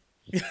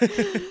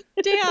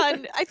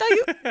 Dan. I thought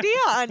you.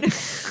 Dan.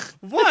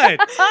 What?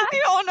 I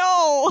don't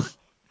know.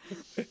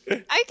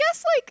 I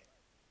guess, like,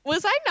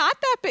 was I not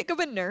that big of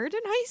a nerd in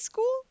high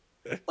school?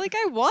 Like,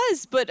 I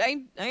was, but I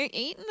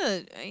ate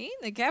in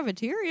the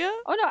cafeteria.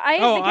 Oh no, I ate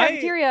Oh, the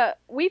cafeteria.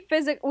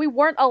 We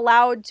weren't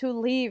allowed to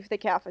leave the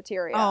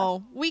cafeteria.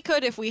 Oh, we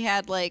could if we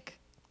had, like,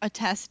 a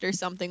test or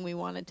something we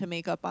wanted to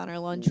make up on our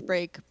lunch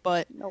break,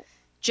 but Nope.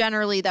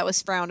 generally that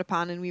was frowned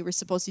upon, and we were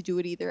supposed to do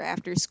it either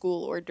after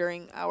school or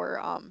during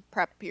our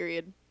prep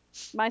period.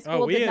 My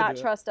school we did had- not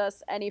trust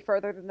us any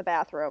further than the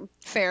bathroom.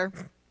 Fair.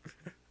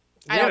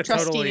 I Yeah, don't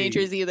trust totally.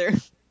 teenagers either.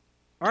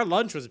 Our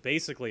lunch was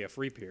basically a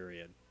free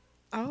period.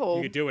 Oh.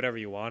 You could do whatever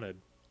you wanted.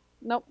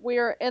 Nope, we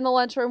are in the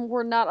lunchroom.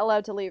 We're not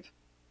allowed to leave.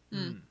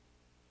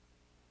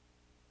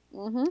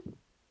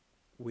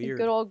 Weird.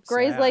 Good old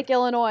Grays Sad. Lake,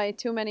 Illinois.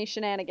 Too many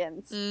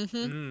shenanigans.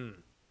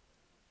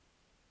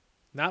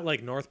 Not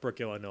like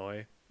Northbrook,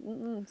 Illinois,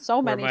 So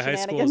where many my high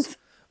shenanigans. school's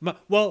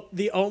Well,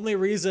 the only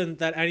reason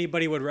that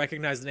anybody would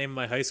recognize the name of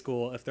my high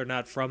school if they're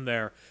not from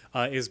there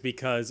is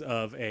because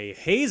of a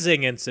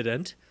hazing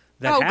incident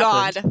that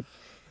happened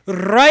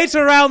right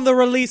around the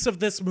release of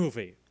this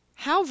movie.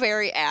 How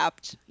very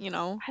apt, you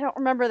know. I don't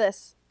remember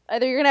this.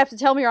 Either you're gonna have to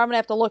tell me or I'm gonna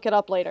have to look it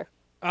up later.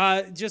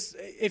 Just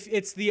if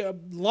it's the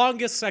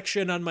longest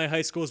section on my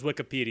high school's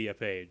Wikipedia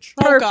page.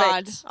 Oh Perfect.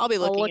 God, I'll be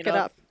looking I'll look it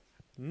up.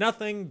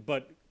 Nothing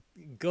but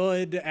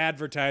good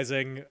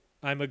advertising.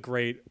 I'm a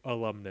great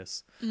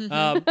alumnus.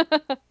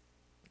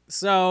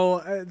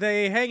 So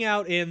they hang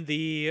out in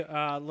the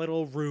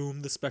little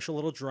room, the special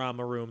little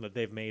drama room that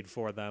they've made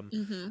for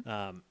them.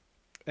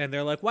 And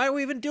they're like, why are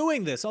we even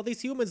doing this? All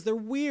these humans, they're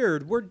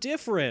weird. We're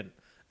different.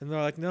 And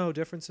they're like, no,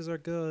 differences are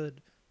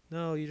good.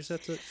 No, you just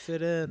have to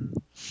fit in.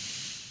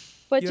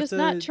 But You have just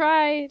not to-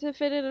 try to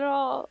fit in at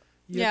all.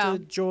 You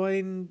have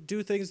to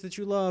do things that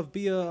you love.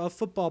 Be a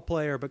football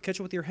player, but catch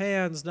it with your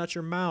hands, not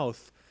your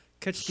mouth.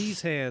 Catch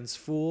these hands,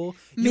 fool.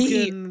 Me.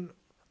 You can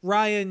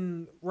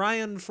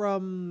Ryan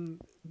from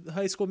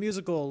High School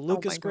Musical,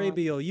 Lucas my God.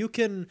 Grabeel. You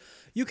can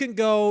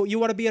go. You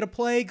want to be in a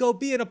play? Go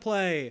be in a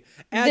play.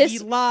 Aggie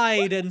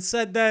lied and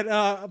said that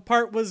a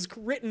part was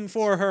written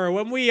for her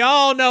when we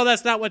all know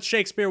that's not what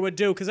Shakespeare would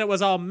do because it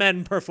was all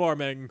men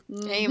performing.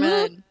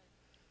 Amen.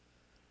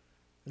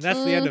 And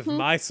that's the end of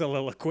my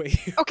soliloquy.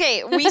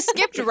 Okay, we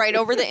skipped right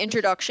over the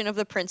introduction of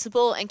the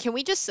principal, and can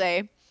we just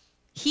say,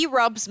 he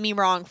rubs me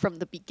wrong from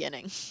the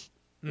beginning.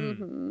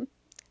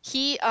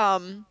 He,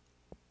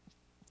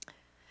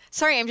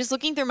 sorry, I'm just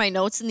looking through my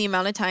notes, and the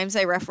amount of times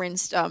I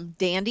referenced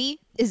Dandy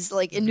is,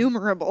 like,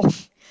 innumerable.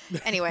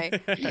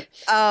 Anyway,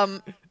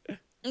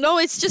 no,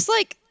 it's just,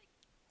 like,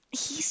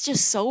 he's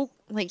just so,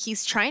 like,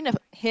 he's trying to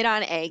hit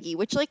on Aggie,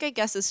 which, like, I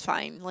guess is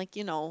fine. Like,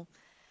 you know,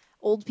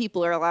 old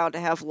people are allowed to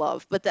have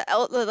love, but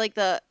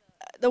the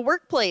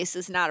workplace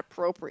is not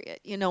appropriate.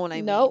 You know what I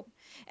mean? Nope.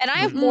 And I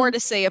have more to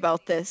say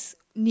about this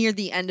near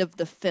the end of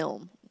the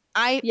film.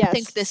 I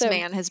think this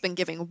man has been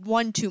giving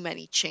one too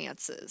many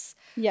chances.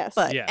 Yes.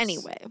 But Yes.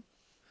 anyway.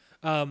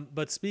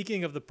 But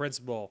speaking of the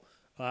principal,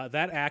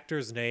 that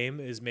actor's name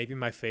is maybe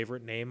my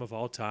favorite name of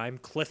all time,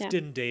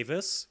 Clifton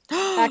Davis.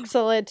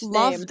 Excellent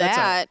Love name.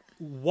 that.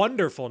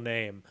 Wonderful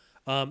name.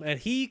 And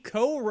he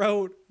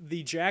co-wrote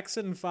the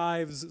Jackson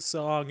 5's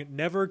song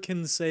Never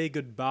Can Say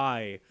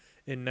Goodbye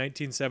in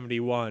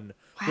 1971,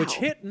 which Wow.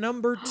 hit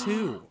number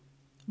 2.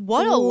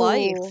 What a Ooh.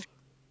 life.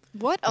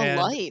 What a And-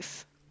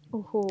 life.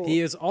 Ooh.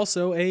 He is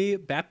also a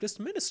Baptist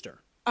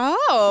minister.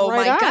 Oh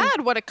Right my on.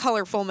 God, what a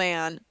colorful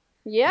man.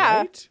 Yeah.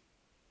 Right?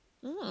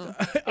 On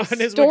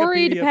his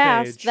Storied Wikipedia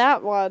past page,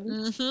 that one.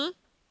 Mm-hmm.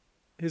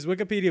 his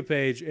Wikipedia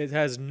page, it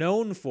has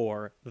known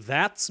for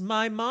That's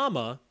My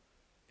Mama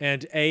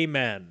and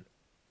Amen.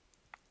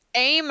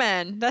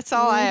 Amen. That's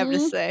all I have to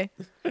say.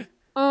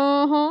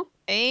 Uh-huh.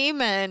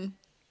 Amen.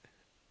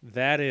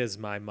 That is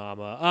my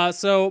mama.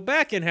 So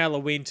back in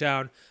Halloween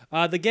Town,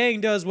 the gang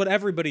does what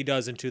everybody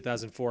does in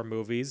 2004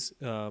 movies.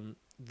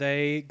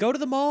 They go to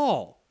the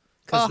mall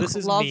because Oh, this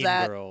is love Mean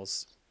that.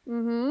 Girls.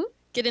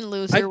 Get in,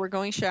 loser. We're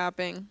going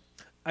shopping.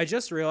 I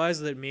just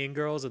realized that Mean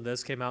Girls and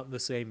this came out in the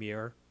same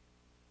year.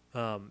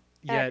 Yet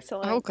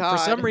Excellent. Oh God. for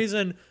some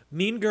reason,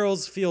 Mean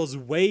Girls feels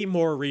way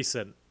more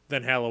recent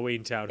than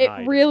Halloween Town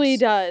High. It really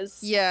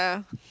does. does.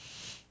 Yeah.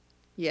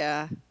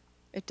 Yeah.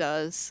 It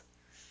does.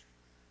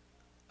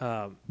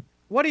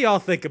 What do y'all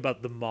think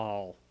about the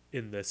mall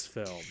in this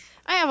film?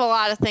 I have a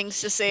lot of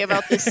things to say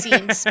about this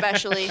scene,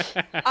 especially.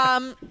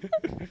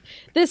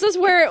 This is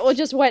where it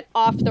just went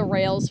off the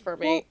rails for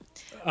me.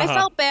 I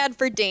felt bad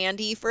for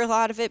Dandy for a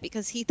lot of it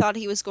because he thought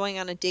he was going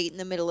on a date in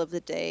the middle of the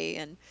day,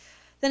 and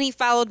then he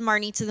followed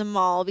Marnie to the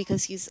mall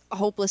because he's a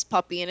hopeless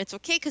puppy, and it's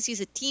okay because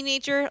he's a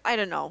teenager. I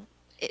don't know.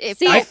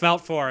 See, I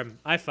felt for him.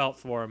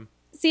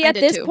 See, I at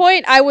did this too.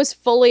 point, I was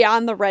fully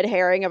on the red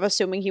herring of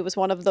assuming he was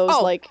one of those,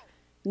 Oh. like,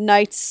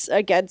 knights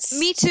against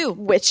Me too.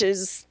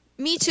 witches.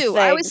 Me too. thing.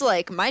 I was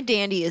like, my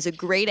Dandy is a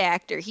great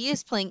actor. He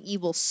is playing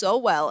evil so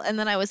well. And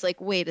then I was like,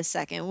 wait a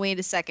second,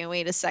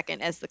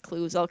 as the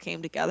clues all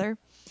came together.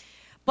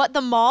 But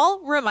the mall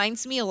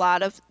reminds me a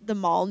lot of the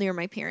mall near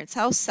my parents'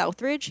 house,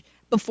 Southridge,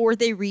 before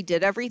they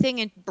redid everything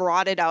and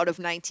brought it out of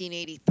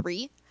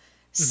 1983.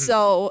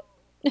 So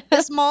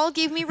this mall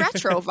gave me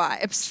retro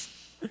vibes.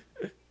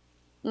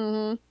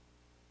 Jordan.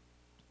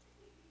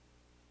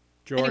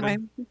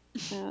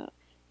 Anyway,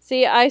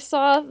 See, I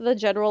saw the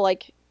general,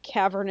 like,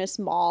 cavernous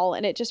mall,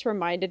 and it just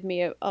reminded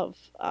me of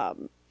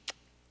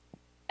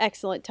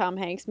excellent Tom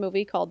Hanks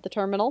movie called The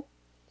Terminal.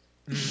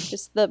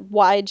 Just the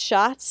wide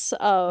shots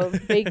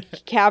of big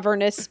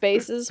cavernous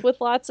spaces with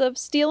lots of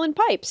steel and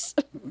pipes.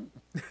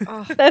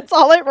 That's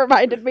all it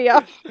reminded me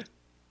of.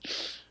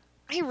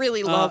 I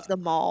really love the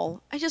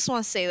mall. I just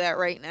want to say that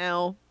right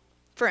now.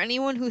 For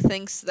anyone who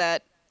thinks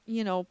that,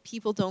 you know,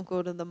 people don't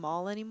go to the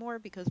mall anymore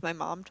because my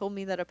mom told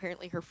me that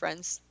apparently her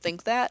friends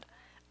think that,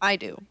 I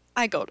do.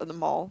 I go to the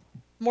mall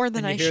more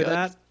than And I you hear should.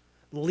 that?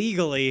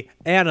 Legally,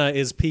 Anna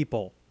is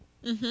people.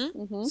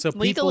 So people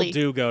Legally.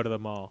 do go to the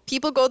mall.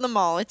 People go to the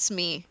mall. It's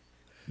me.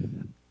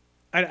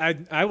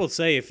 I will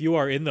say, if you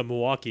are in the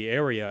Milwaukee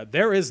area,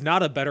 there is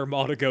not a better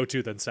mall to go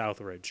to than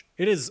Southridge.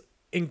 It is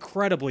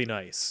incredibly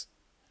nice.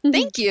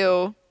 Thank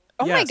you.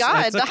 Oh my Yes,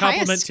 God, it's a the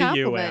compliment highest to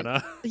you, compliment.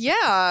 Anna.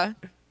 Yeah.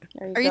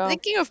 There Are you go.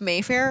 thinking of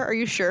Mayfair? Are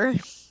you sure?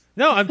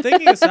 No, I'm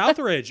thinking of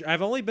Southridge.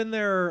 I've only been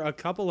there a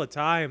couple of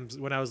times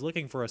when I was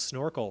looking for a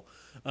snorkel.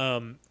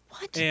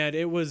 What? And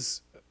it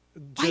was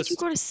Why'd you just,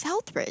 go to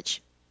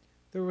Southbridge?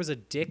 there was a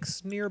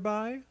Dick's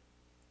nearby.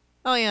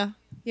 Oh yeah.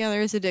 Yeah,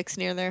 there is a Dick's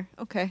near there.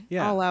 Okay.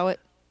 Yeah. I'll allow it.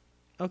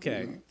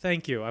 Okay,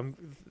 thank you.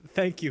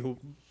 Thank you,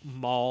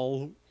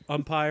 mall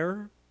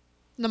umpire.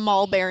 The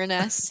Mall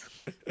Baroness.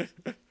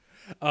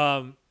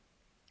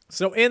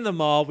 So in the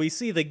mall, we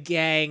see the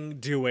gang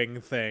doing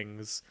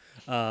things.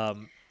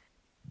 Alessia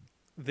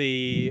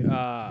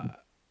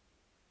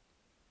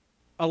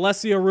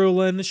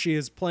Rulin, she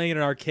is playing an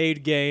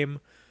arcade game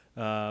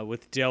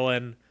with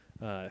Dylan,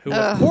 who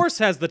of course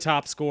has the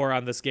top score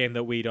on this game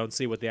that we don't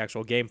see what the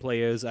actual gameplay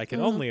is. I can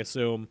only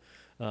assume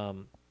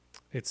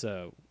it's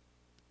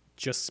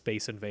just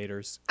Space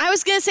Invaders. I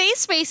was gonna say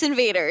Space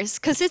Invaders,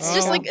 because it's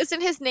just like,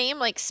 isn't his name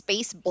like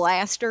Space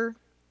Blaster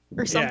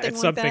or something Yeah, it's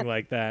like something that?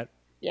 like that.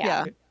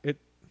 Yeah.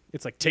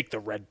 It's like take the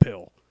red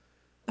pill.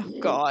 Oh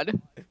God.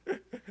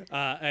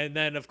 And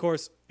then, of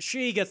course,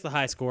 she gets the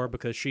high score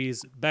because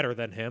she's better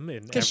than him in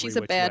every Because she's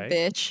a which bad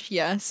way. bitch.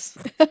 Yes.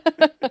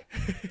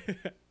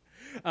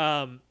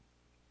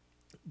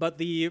 But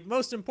the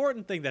most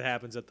important thing that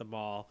happens at the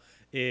mall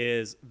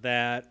is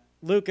that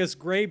Lucas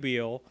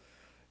Graybeal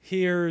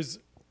hears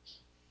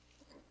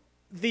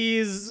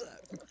these,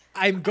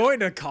 I'm going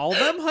to call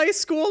them high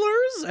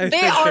schoolers. I They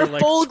think are they're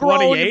like full-grown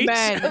 28.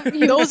 men.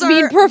 You Those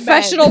mean are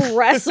professional men.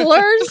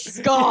 wrestlers?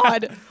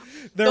 God.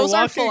 They're Those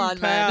are walking full-on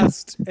men.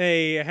 past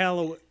a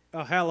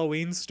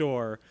Halloween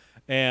store,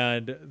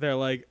 and they're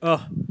like,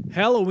 "Oh,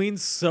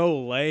 Halloween's so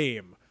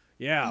lame."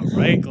 Yeah,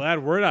 right.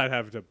 Glad we're not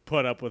having to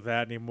put up with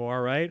that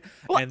anymore, right?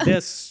 And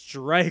this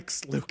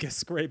strikes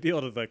Lucas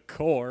Graybeal to the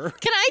core.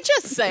 Can I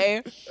just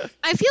say,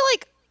 I feel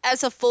like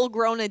as a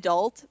full-grown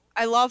adult,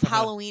 I love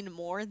Halloween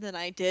more than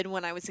I did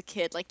when I was a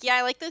kid. Like, yeah,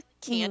 I like the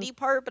candy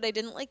part, but I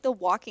didn't like the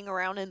walking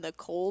around in the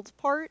cold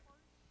part.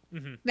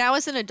 Now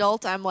as an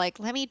adult, I'm like,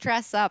 let me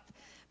dress up.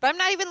 But I'm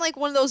not even like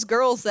one of those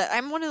girls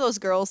I'm one of those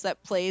girls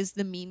that plays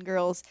the mean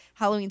girls.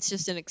 Halloween's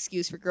just an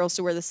excuse for girls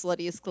to wear the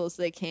sluttiest clothes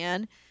they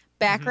can.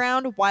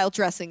 Background while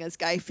dressing as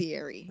Guy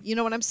Fieri. You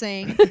know what I'm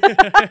saying?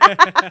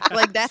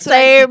 Like, that's what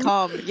I've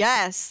become.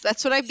 Yes,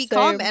 that's what I've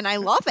become, Same. and I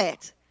love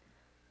it.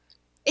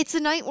 It's a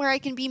night where I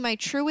can be my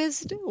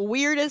truest,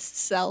 weirdest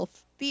self.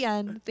 The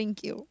end.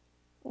 Thank you.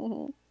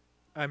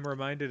 I'm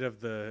reminded of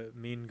the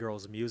Mean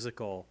Girls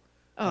musical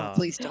Oh,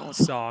 please don't.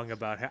 song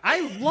about.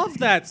 I love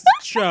that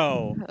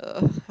show.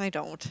 I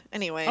don't.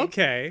 Anyway.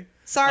 Okay,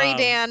 Sorry,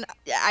 Dan.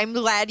 I'm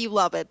glad you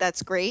love it.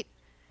 That's great.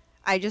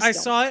 I just I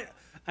don't. saw it.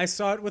 I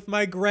saw it with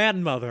my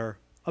grandmother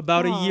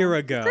about a year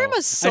ago.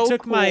 Grandma's so I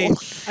took cool. my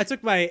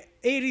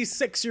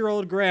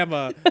 86-year-old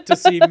grandma to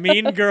see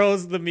Mean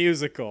Girls the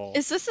musical.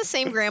 Is this the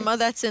same grandma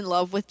that's in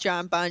love with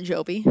John Bon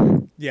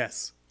Jovi?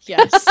 Yes.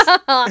 Yes.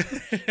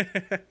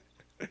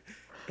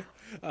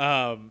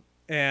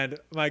 And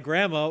my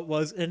grandma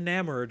was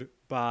enamored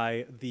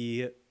by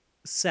the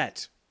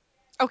set.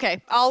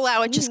 Okay, I'll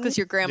allow it just because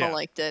your grandma Yeah.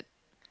 liked it.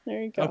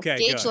 There you go. Okay,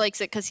 Gage good.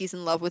 likes it because he's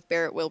in love with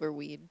Barrett Wilbur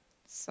Weed.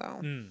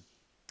 So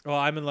Well,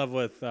 I'm in love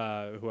with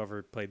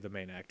whoever played the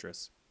main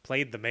actress.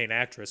 Played the main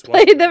actress. was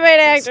Played the main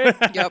actress.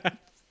 yep.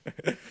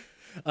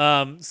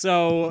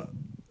 So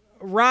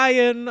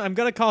Ryan, I'm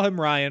gonna call him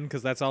Ryan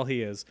because that's all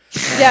he is.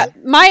 Yeah,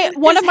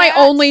 one of my hats.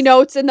 only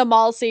notes in the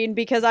mall scene,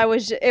 because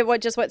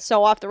it just went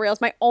so off the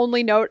rails. My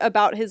only note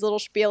about his little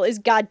spiel is,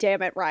 "God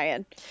damn it,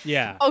 Ryan."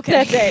 Yeah.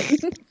 Okay.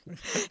 That's it.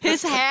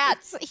 His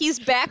hats. He's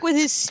back with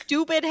his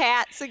stupid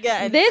hats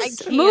again. This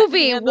I can't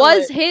movie handle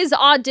was it. his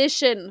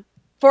audition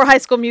for High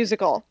School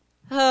Musical.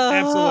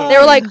 Absolutely. They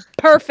were like,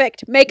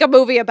 "Perfect, make a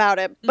movie about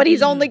him," but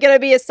he's only gonna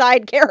be a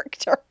side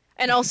character.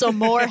 And also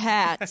more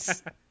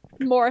hats.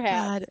 More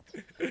hats.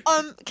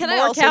 God. Can I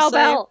More also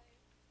cowbell.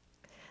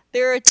 say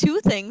there are two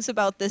things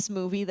about this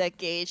movie that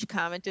Gage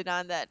commented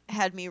on that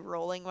had me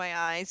rolling my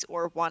eyes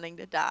or wanting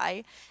to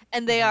die.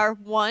 And they are,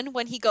 one,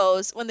 when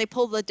they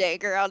pull the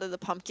dagger out of the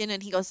pumpkin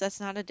and he goes, "That's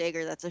not a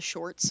dagger, that's a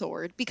short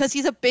sword," because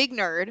he's a big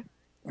nerd.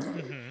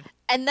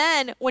 And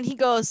then when he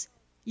goes,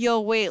 "Yo,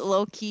 wait,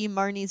 low key,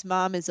 Marnie's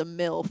mom is a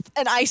MILF,"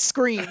 and I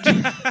screamed.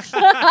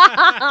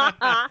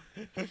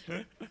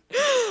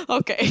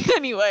 Okay,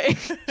 anyway.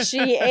 She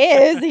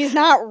is. He's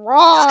not I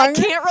wrong.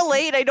 can't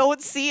relate. I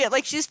don't see it.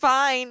 Like, she's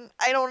fine.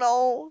 I don't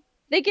know.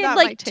 They get Not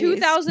my like taste.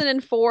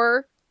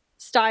 2004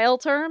 style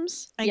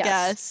terms. I Yes.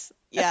 guess.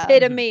 Yeah.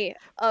 Epitome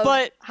of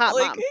But hot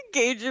like mom.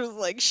 Gage was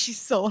like, "She's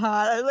so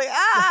hot." I was like,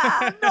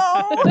 "Ah,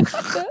 no."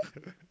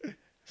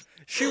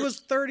 She was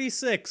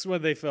 36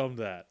 when they filmed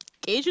that.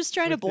 Gage was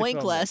trying to Like, they boink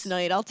filmed last this.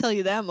 night. I'll tell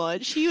you that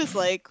much. He was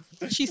like,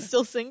 "She's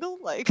still single."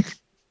 Like,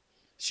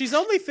 She's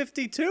only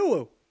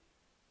 52.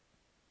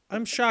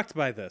 I'm shocked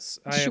by this.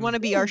 Does she want to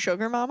be our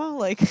sugar mama?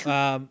 Like,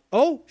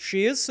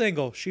 She is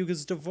single. She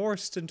was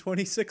divorced in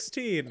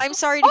 2016. I'm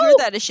sorry to hear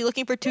that. Is she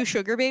looking for 2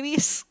 sugar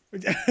babies? We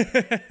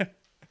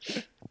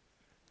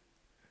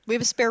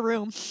have a spare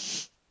room.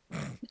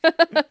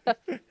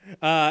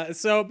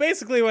 So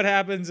basically what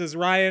happens is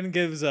Ryan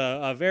gives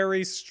a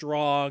very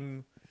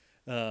strong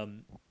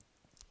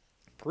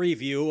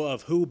preview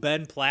of who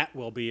Ben Platt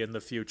will be in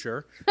the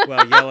future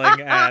while yelling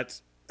at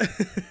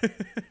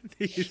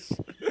these...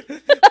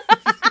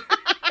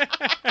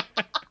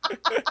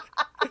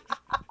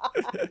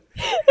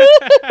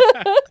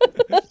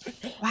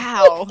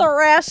 Wow.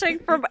 Thrashing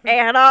from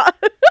Anna.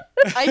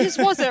 I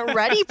just wasn't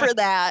ready for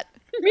that.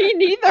 Me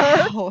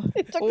neither. Wow.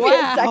 It took me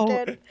a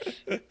second.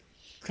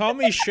 Call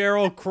me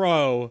Sheryl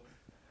Crow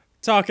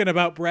talking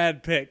about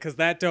Brad Pitt, because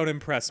that don't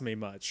impress me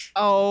much.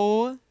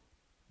 Oh.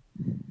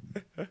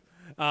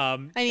 I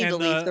need to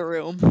leave the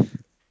room.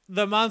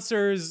 The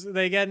monsters,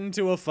 they get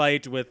into a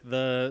fight with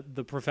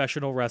the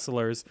professional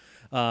wrestlers,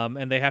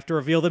 and they have to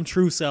reveal them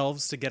true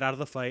selves to get out of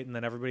the fight, and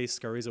then everybody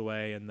scurries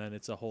away, and then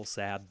it's a whole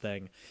sad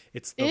thing.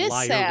 It's the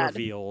liar sad.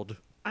 revealed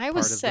I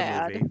was part of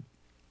sad. the movie.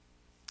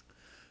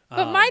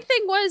 But my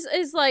thing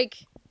is like,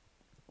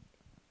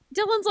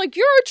 Dylan's like,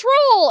 you're a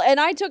troll, and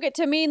I took it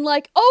to mean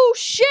like, oh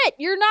shit,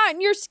 you're not in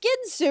your skin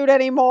suit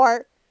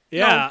anymore.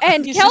 Yeah. No,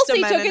 and He's just a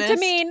Kelsey took it to meninist.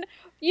 mean,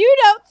 you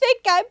don't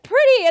think I'm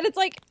pretty, and it's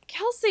like,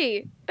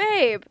 Kelsey,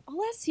 babe,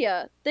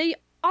 Alessia, they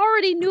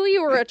already knew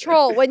you were a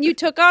troll when you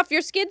took off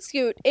your skin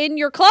suit in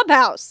your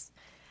clubhouse.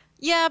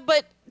 Yeah,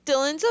 but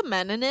Dylan's a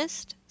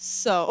meninist,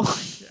 so...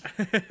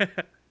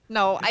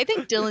 No, I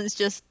think Dylan's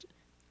just...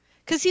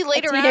 Because he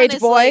later on teenage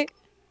is boy. like...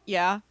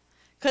 Yeah.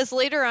 Because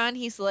later on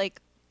he's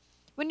like,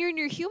 when you're in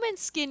your human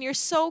skin, you're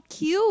so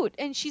cute.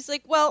 And she's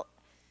like, well,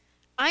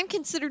 I'm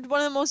considered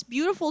one of the most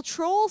beautiful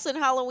trolls in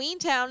Halloween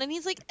Town. And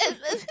he's like...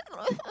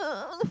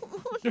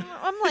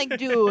 I'm like,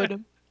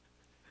 dude...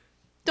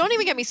 Don't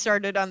even get me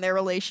started on their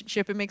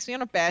relationship. It makes me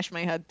want to bash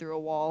my head through a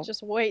wall.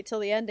 Just wait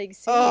till the ending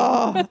scene.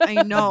 Oh,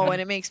 I know,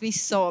 and it makes me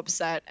so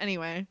upset.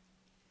 Anyway.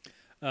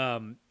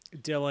 Dylan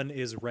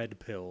is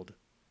red-pilled.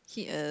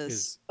 He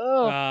is.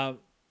 Ugh.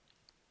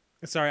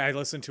 Sorry, I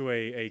listened to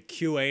a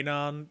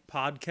QAnon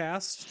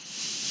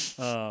podcast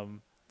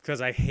because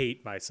I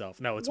hate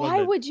myself. No, it's Why one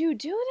that, would you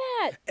do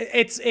that?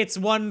 it's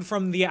one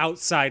from the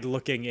outside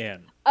looking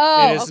in.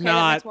 Oh, It is okay,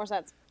 not, that makes more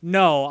sense.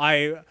 No,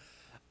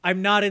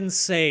 I'm not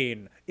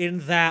insane in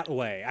that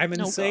way. I'm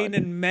Oh, insane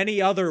God. in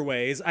many other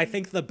ways. I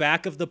think the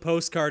back of the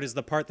postcard is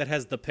the part that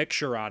has the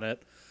picture on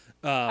it.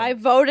 I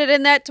voted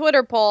in that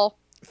Twitter poll.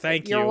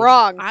 Thank you. You're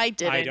wrong. I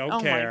didn't. I don't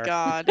oh care. my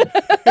God.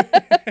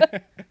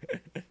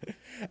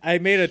 I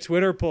made a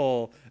Twitter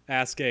poll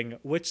asking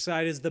which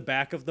side is the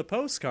back of the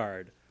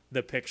postcard,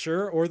 the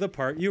picture or the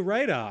part you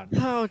write on.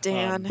 Oh,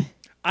 Dan.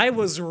 I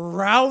was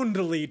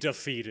roundly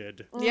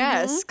defeated.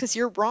 Yes, because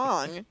you're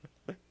wrong.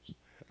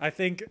 I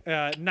think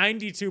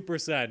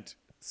 92%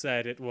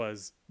 said it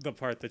was the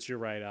part that you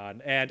write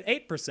on, and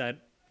 8%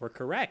 were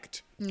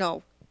correct.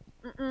 No.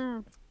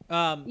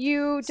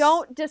 You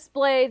don't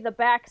display the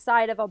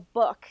backside of a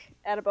book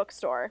at a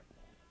bookstore.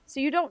 So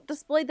you don't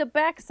display the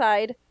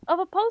backside of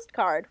a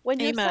postcard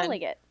when you're Amen.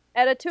 selling it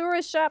at a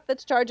tourist shop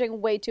that's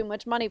charging way too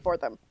much money for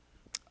them.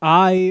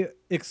 I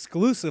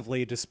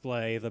exclusively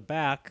display the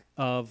back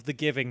of the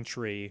Giving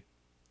Tree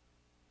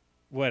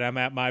when I'm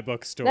at my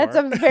bookstore. That's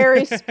a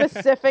very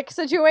specific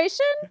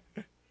situation.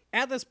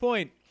 At this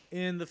point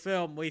in the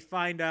film, we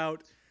find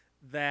out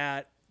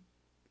that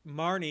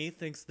Marnie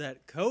thinks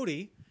that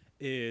Cody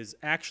is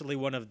actually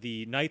one of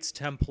the Knights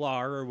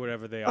Templar, or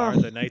whatever they are,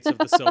 the Knights of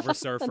the Silver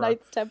Surfer. The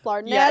Knights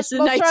Templar. Yes, the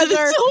National Knights of the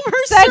treasure. Silver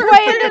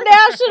Segue into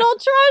national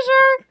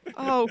treasure.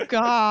 Oh,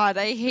 God.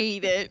 I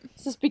hate it.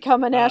 This has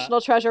become a national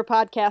treasure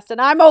podcast,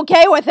 and I'm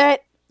okay with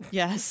it.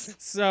 Yes.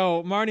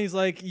 So Marnie's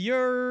like,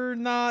 you're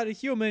not a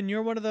human,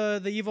 you're one of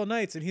the evil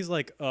knights. And he's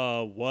like,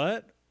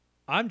 what?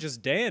 I'm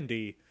just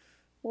Dandy.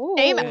 Ooh.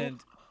 Amen.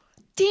 And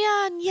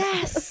Dan,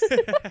 yes.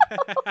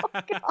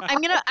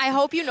 I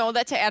hope you know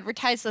that to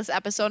advertise this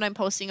episode, I'm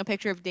posting a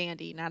picture of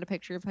Dandy, not a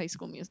picture of High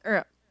School Music.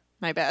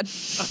 My bad.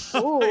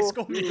 High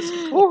School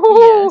Musical. Ooh.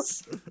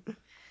 Yes.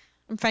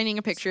 I'm finding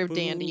a picture of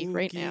Dandy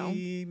right now.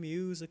 Spooky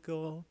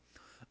Musical.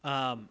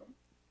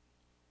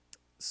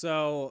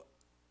 So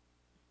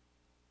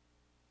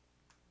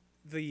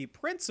the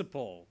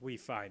principal, we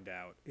find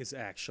out, is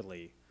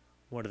actually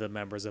one of the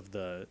members of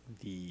the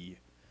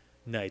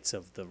Knights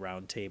of the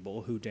Round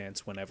Table who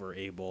dance whenever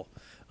able.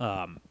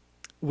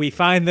 We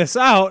find this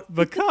out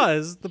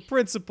because the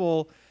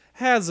principal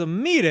has a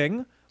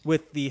meeting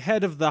with the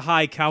head of the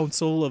High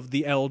Council of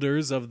the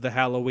Elders of the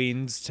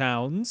Halloween's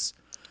towns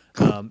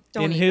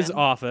in his even.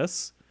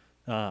 office.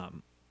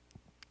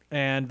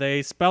 And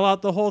they spell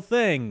out the whole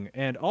thing.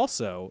 And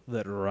also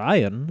that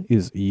Ryan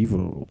is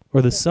evil,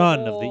 or the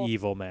son of the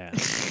evil man.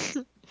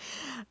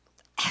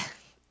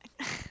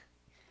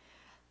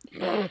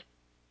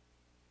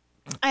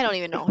 I don't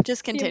even know.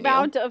 Just The continue.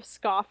 amount of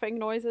scoffing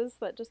noises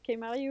that just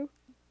came out of you.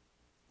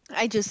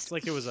 It's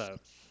like it was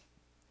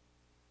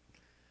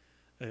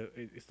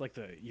it's like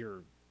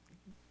you're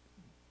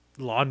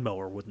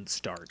lawnmower wouldn't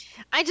start.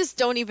 I just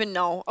don't even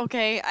know.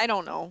 Okay, I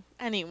don't know.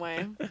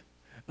 Anyway,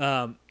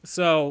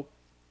 So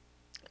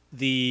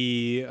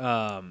the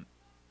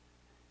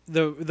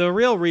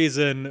real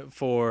reason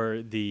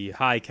for the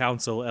High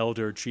Council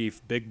Elder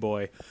Chief Big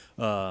Boy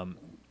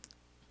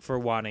for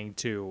wanting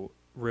to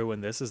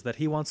ruin this is that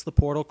he wants the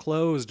portal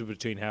closed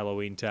between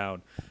Halloween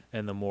Town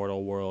and the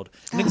mortal world.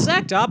 An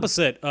exact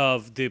opposite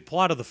of the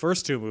plot of the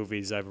first two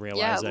movies, I'm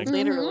realizing. yeah,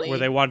 literally. Where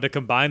they wanted to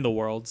combine the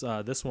worlds.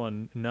 This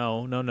one,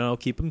 no,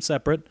 keep them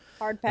separate.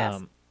 Hard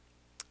pass.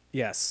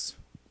 Yes,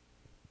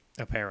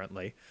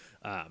 apparently.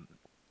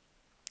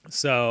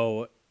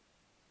 So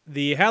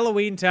the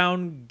Halloween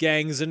Town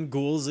gangs and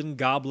ghouls and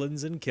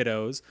goblins and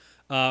kiddos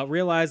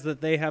realize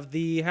that they have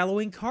the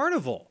Halloween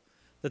Carnival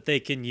that they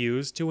can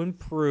use to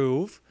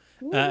improve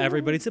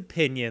everybody's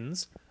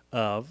opinions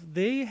of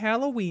the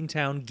Halloween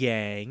Town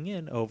gang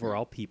and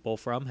overall people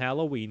from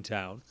Halloween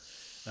Town.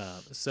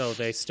 So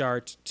they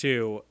start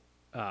to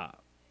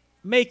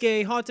make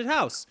a haunted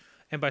house.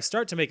 And by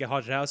start to make a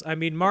haunted house, I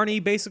mean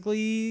Marnie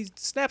basically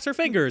snaps her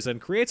fingers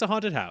and creates a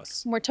haunted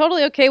house. We're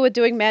totally okay with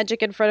doing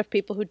magic in front of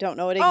people who don't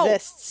know it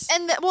exists.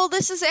 And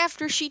this is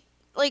after she,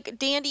 like,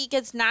 Dandy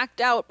gets knocked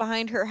out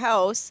behind her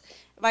house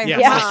by her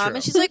Yes, that's mom, true.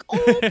 and she's like, "Oh,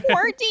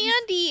 poor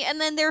Dandy!"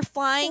 And then they're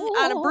flying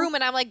on a broom,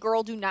 and I'm like,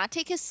 "Girl, do not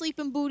take his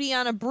sleeping booty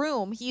on a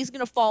broom. He's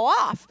gonna fall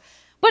off."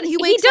 But he he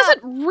wakes doesn't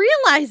up.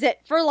 realize it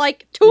for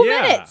like 2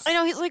 Yeah. minutes. I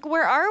know, he's like,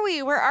 "Where are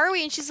we? Where are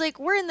we?" And she's like,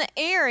 "We're in the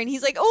air." And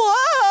he's like,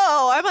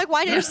 "Whoa!" I'm like,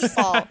 "Why did he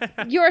fall?"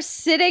 You're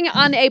sitting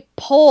on a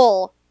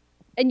pole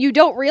and you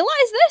don't realize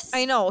this?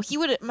 I know,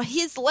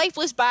 his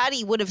lifeless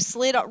body would have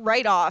slid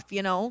right off,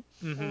 you know.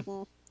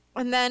 Mm-hmm.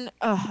 And then,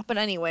 but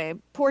anyway,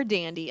 poor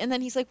Dandy. And then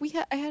he's like,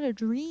 I had a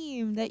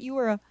dream that you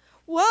were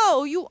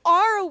whoa, you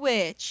are a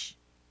witch.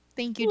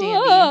 Thank you, Dandy.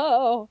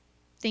 Whoa.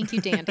 Thank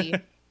you, Dandy.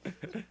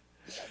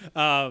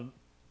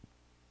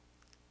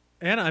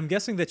 Anna, I'm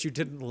guessing that you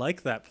didn't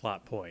like that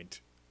plot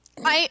point.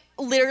 I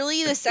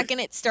literally, the second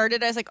it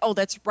started, I was like, oh,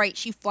 that's right.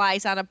 She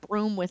flies on a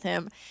broom with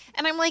him.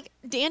 And I'm like,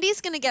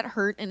 Dandy's going to get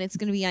hurt and it's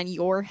going to be on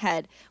your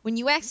head. When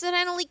you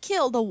accidentally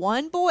kill the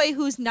one boy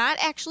who's not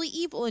actually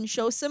evil and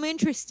shows some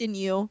interest in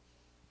you,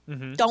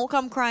 don't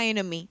come crying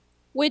to me.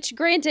 Which,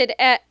 granted,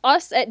 at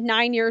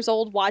 9 years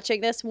old watching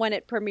this when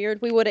it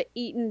premiered, we would have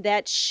eaten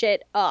that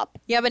shit up.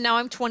 Yeah, but now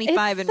I'm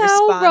 25 It's and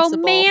so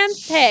responsible.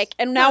 romantic.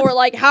 And now we're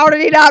like, how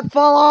did he not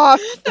fall off?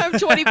 I'm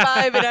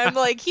 25 and I'm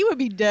like, he would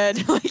be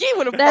dead. Like, he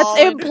would have That's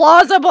fallen.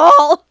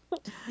 implausible.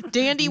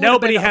 Dandy would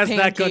Nobody have has been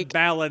a that good pancake.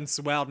 balance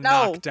while No.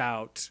 knocked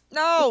out.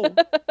 No.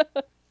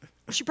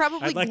 She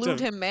probably I'd like glued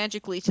to- him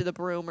magically to the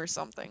broom or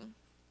something.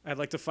 I'd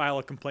like to file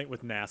a complaint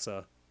with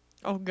NASA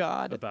Oh,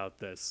 God. about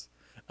this.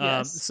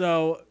 Yes.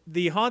 So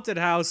the haunted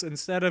house,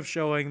 instead of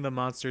showing the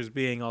monsters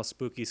being all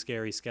spooky,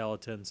 scary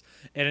skeletons,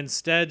 it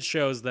instead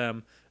shows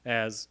them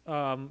as,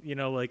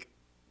 like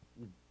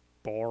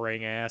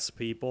boring ass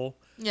people.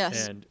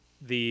 Yes. And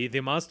the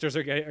monsters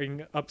are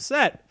getting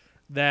upset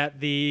that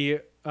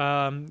the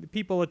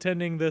people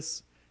attending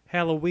this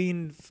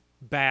Halloween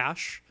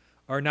bash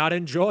are not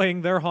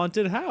enjoying their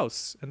haunted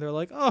house. And they're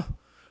like, oh,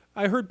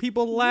 I heard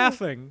people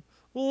laughing.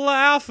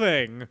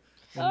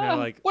 And they're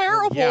like,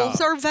 Werewolves yeah.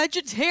 are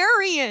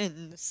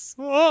vegetarians.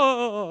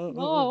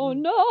 Oh,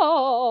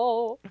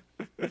 no.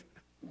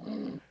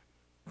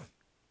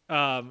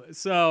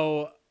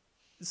 So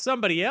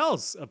somebody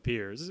else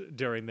appears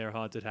during their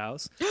haunted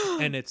house,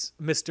 and it's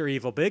Mr.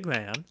 Evil Big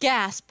Man,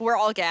 Gasp. We're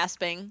all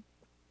gasping.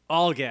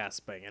 all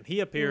gasping, and he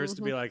appears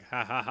to be like,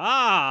 ha ha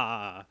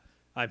ha,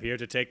 I'm here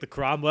to take the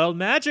Cromwell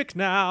magic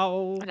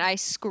now. And I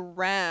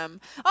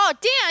scram. Oh,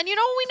 Dan, you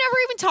know what we never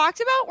even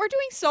talked about? We're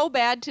doing so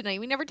bad tonight.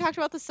 We never talked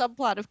about the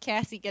subplot of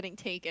Cassie getting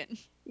taken.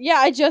 Yeah,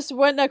 I just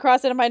went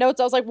across it in my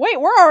notes. I was like, wait,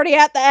 we're already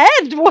at the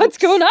end. What's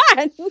going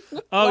on?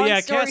 Oh Long yeah,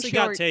 story Cassie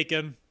got short.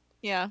 taken.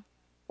 Yeah.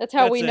 That's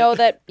how That's we it. know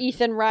that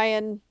Ethan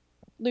Ryan,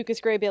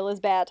 Lucas Graybill is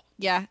bad.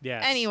 Yeah.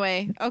 Yes.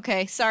 Anyway,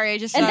 okay. Sorry, I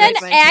just And thought then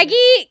I'd mention it.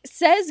 Aggie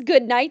says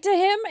goodnight to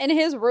him in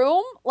his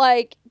room.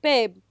 Like,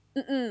 babe,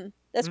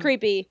 that's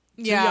creepy.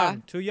 Yeah.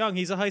 Too young.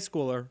 He's a high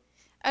schooler.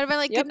 I'd have been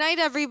like, Yep. good night,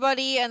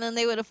 everybody. And then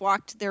they would have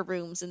walked to their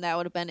rooms and that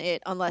would have been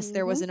it. Unless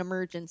there was an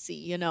emergency,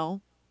 you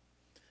know?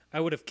 I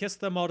would have kissed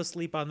them all to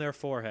sleep on their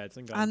foreheads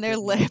and gone, On their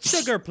 "Good night, lips."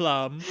 Sugar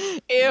plum. Ew.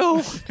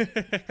 You would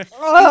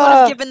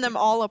have given them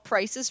all a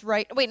Price is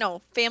Right. Wait,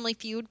 no. Family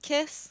Feud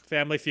kiss?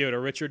 Family Feud or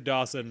Richard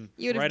Dawson.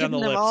 You would have right on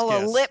given the them lips all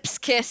kiss. a lips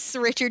kiss,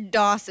 Richard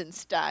Dawson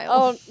style.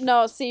 Oh,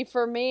 no. See,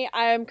 for me,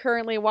 I am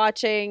currently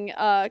watching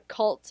a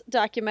cult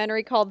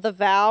documentary called The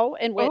Vow,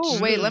 in which Oh,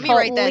 wait, let me cult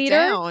write that leader-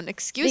 down.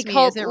 Excuse the me,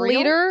 cult is it real?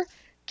 leader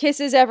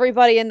kisses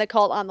everybody in the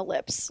cult on the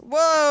lips.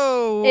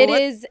 Whoa.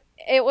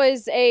 It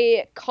was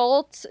a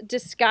cult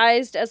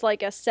disguised as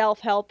like a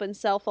self-help and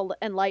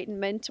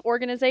self-enlightenment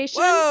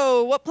organization.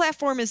 Whoa, what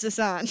platform is this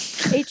on?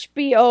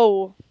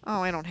 HBO.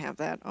 Oh, I don't have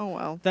that. Oh,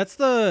 well. That's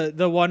the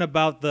one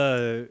about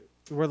where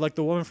like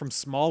the woman from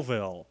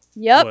Smallville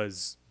Yep.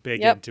 was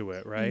big Yep. into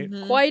it, right?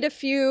 Mm-hmm. Quite a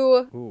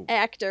few Ooh.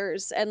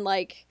 actors and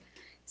like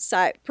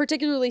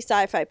particularly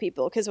sci-fi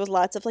people, because it was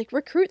lots of like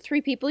recruit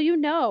 3 people you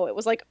know. It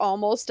was like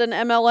almost an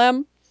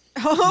MLM.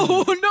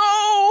 Oh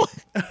no!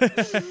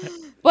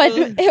 But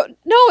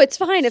no, it's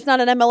fine. It's not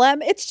an MLM.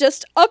 It's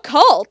just a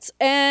cult,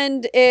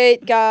 and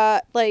it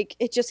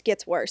just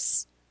gets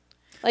worse.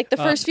 Like the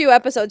first few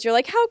episodes, you're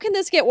like, how can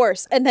this get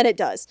worse? And then it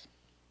does.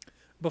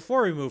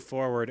 Before we move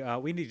forward,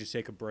 we need to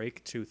take a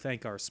break to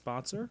thank our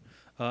sponsor.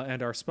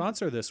 And our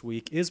sponsor this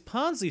week is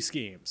Ponzi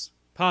Schemes.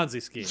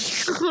 Ponzi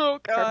Schemes. Oh,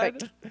 God.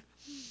 Perfect.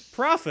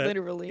 Profit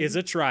Literally. is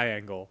a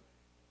triangle.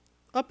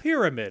 A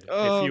pyramid,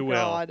 if you will.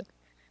 God.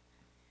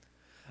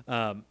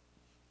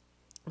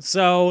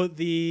 So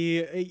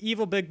the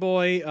evil big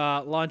boy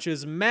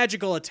launches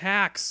magical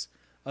attacks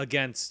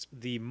against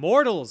the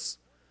mortals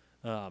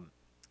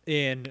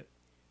in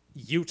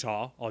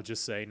Utah, I'll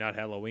just say, not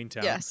Halloween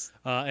Town. Yes.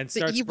 And The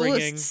starts evilest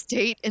bringing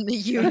state in the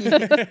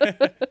union.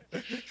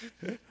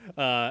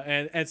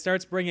 and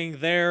starts bringing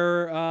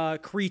their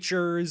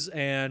creatures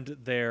and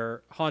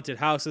their haunted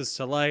houses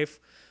to life.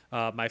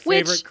 My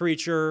favorite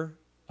creature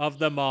of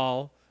them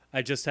all,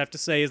 I just have to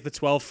say, is the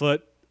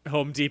 12-foot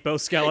Home Depot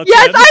skeleton.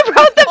 Yes, I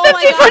wrote the Oh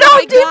my 50-foot God, Home oh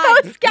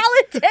my Depot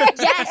skeleton.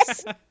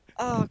 Yes.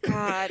 Oh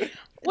God.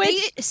 Which-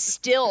 They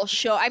still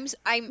show.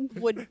 I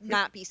would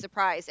not be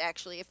surprised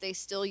actually if they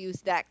still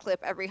use that clip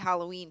every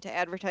Halloween to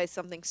advertise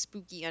something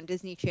spooky on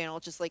Disney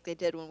Channel, just like they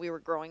did when we were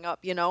growing up.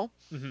 You know,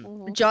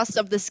 just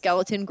of the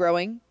skeleton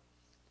growing.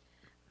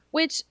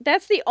 Which,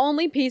 that's the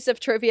only piece of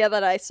trivia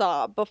that I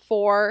saw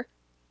before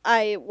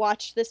I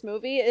watched this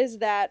movie, is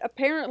that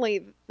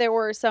apparently there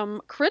were some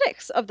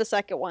critics of the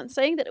second one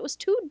saying that it was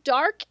too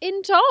dark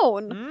in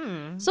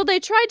tone. So they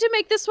tried to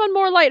make this one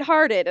more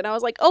lighthearted, and I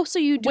was like, oh, so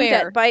you do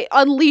Where? that by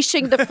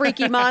unleashing the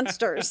freaky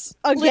monsters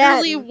again.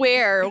 Literally,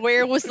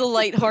 where was the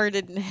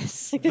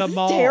lightheartedness? The This is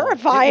mall.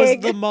 terrifying. It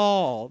was the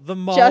mall. The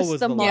mall Just was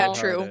the the mall. Yeah,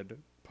 true. lighthearted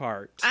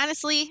part.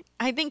 Honestly,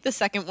 I think the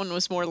second one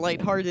was more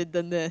lighthearted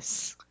than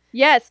this.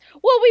 Yes.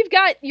 Well, we've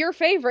got your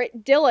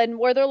favorite, Dylan,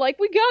 where they're like,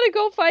 we gotta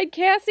go find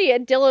Cassie,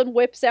 and Dylan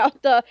whips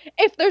out the,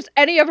 if there's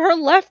any of her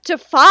left to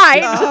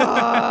find.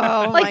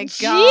 Oh Like, my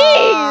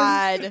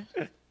jeez.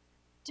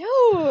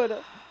 God.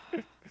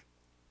 Dude.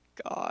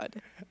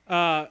 God.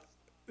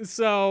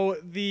 So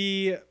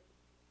the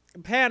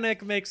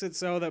panic makes it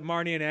so that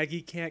Marnie and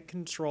Aggie can't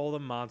control the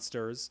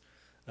monsters,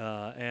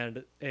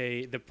 and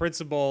the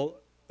principal,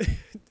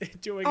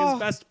 doing his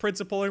best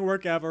principaling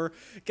work ever,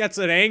 gets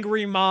an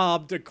angry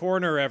mob to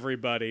corner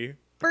everybody.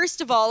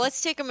 First of all,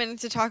 let's take a minute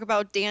to talk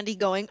about Dandy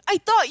going, I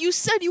thought you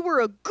said you were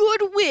a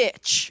good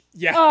witch.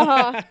 Yeah,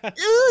 Uh-huh.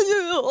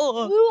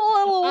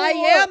 I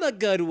am a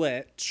good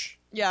witch.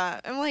 Yeah,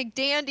 I'm like,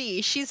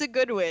 Dandy, she's a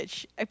good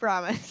witch. I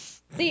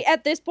promise. See,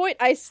 at this point,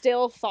 I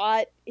still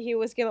thought he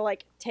was gonna,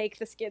 like, take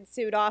the skin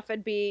suit off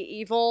and be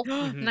evil.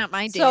 Not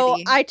my Dandy. So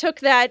I took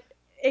that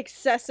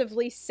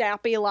excessively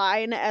sappy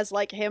line as,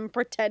 like, him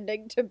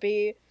pretending to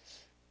be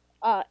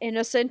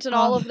innocent in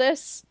all of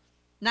this.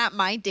 Not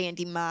my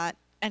Dandy Mott.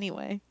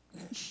 Anyway.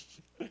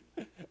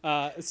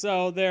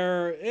 So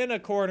they're in a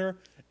corner,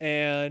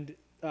 and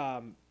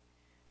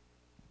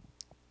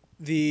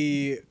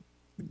the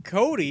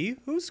Cody,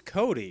 who's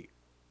Cody?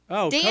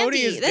 Oh, Dandy.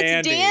 Cody is That's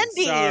Dandy.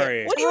 Dandy.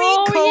 Sorry. What do you mean,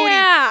 Oh, Cody?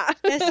 yeah.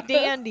 That's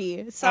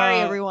Dandy. Sorry,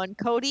 Uh, everyone.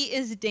 Cody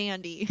is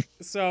Dandy.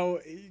 So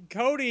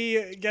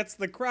Cody gets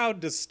the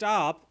crowd to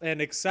stop and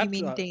accept.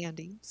 You mean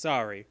Dandy.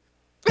 Sorry.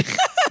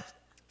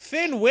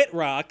 Finn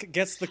Whitrock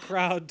gets the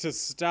crowd to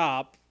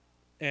stop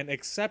and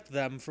accept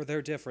them for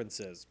their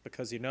differences,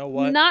 because you know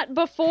what? Not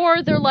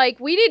before they're like,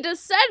 we need to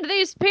send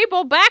these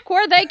people back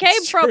where they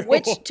came from, true.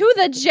 which to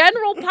the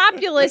general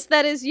populace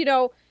that is, you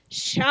know,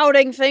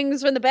 shouting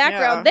things from the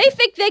background, Yeah. they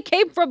think they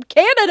came from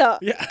Canada.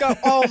 Yeah. Go.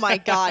 Oh my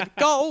God.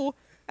 Go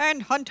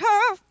and hunt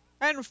her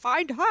and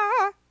find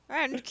her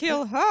and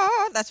kill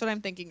her. That's what I'm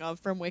thinking of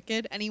from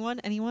Wicked.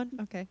 Anyone?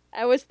 Okay.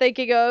 I was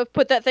thinking of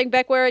put that thing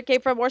back where it came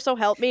from, or so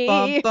help me.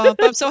 Bum, bum,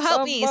 bum. So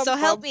help Bum, me. bum, So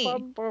help bum, me.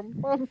 bum, bum,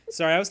 bum.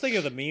 Sorry, I was thinking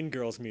of the Mean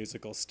Girls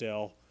musical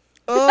still.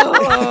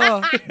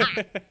 Oh.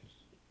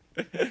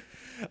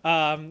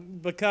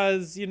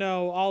 Because, you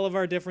know, all of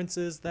our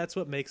differences, that's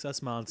what makes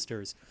us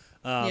monsters.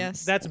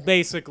 Yes. That's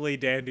basically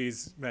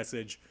Dandy's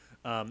message.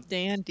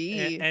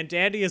 Dandy. And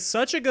Dandy is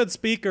such a good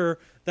speaker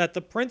that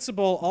the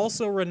principal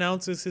also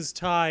renounces his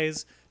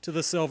ties to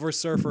the Silver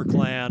Surfer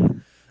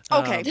clan.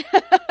 Okay.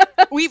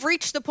 We've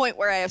reached the point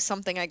where I have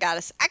something I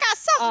got something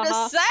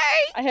Uh-huh. to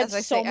say. I have as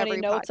I so say many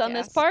every notes on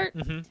this podcast. part.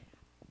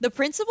 The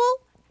principal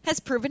has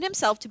proven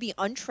himself to be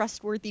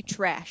untrustworthy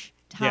trash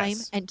time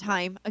Yes. and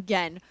time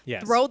again.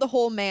 Yes. Throw the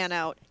whole man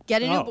out.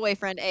 Get a new Oh.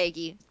 boyfriend,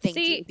 Aggie. Thank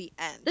See, you. The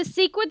end. The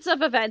sequence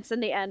of events in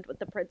the end with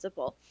the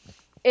principal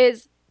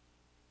is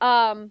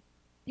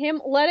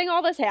him letting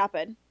all this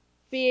happen,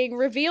 being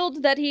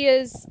revealed that he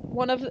is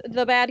one of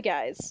the bad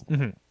guys,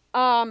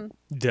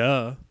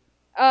 Duh.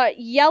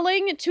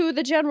 yelling to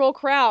the general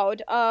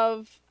crowd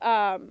of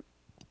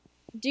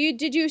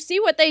did you see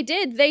what they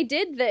did? They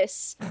did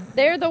this.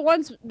 They're the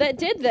ones that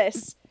did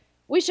this.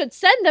 we should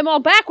send them all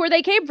back where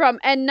they came from.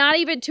 And not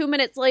even 2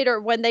 minutes later,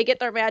 when they get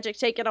their magic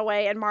taken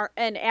away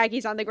and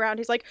Aggie's on the ground,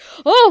 he's like,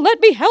 "Oh, let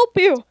me help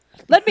you.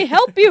 Let me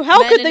help you.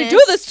 How could they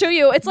do this to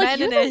you?" It's like,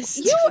 you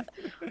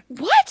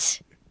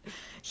what?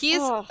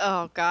 He's,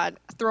 oh God,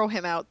 throw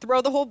him out.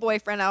 Throw the whole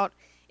boyfriend out.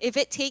 If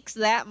it takes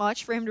that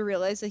much for him to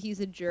realize that he's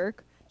a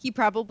jerk, he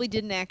probably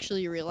didn't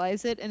actually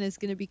realize it and is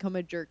going to become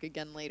a jerk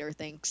again later,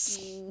 thanks.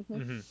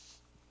 Mm-hmm.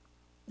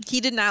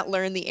 He did not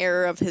learn the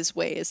error of his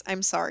ways.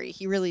 I'm sorry.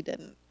 He really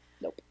didn't.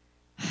 Nope.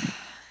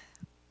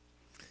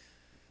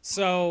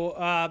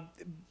 So,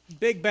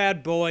 Big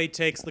Bad Boy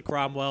takes the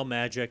Cromwell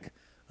magic,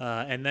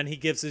 and then he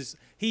gives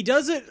he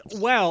does it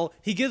well.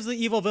 He gives the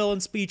evil villain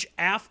speech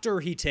after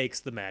he takes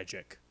the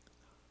magic.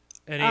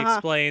 And he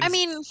explains... I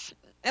mean,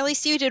 at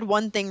least you did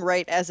one thing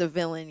right as a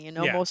villain, you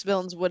know? Yeah. Most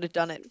villains would have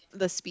done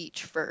the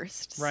speech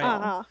first.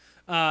 Right.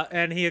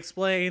 And he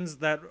explains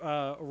that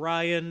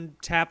Ryan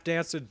tap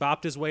danced and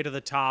bopped his way to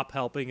the top,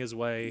 helping his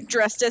way.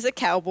 Dressed as a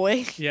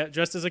cowboy. Yeah,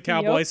 just as a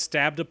cowboy,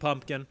 stabbed a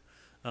pumpkin.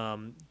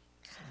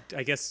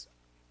 I guess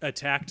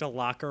attacked a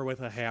locker with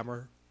a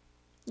hammer.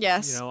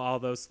 Yes. You know, all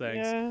those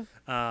things.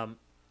 Yeah.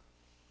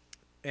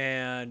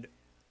 And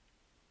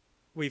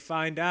we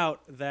find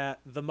out that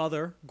the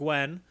mother,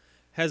 Gwen,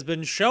 has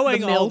been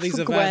showing all these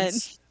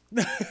events.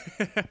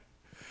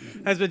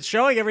 Has been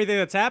showing everything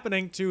that's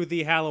happening to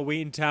the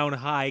Halloween Town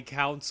High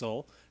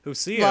Council, who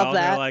see it all, and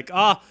they're like,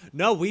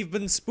 no, we've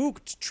been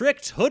spooked,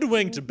 tricked,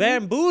 hoodwinked,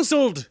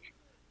 bamboozled.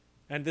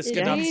 And this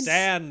cannot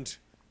stand.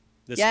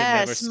 This can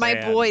never stand. My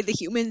boy, the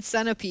human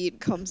centipede,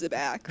 comes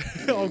back.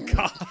 Oh,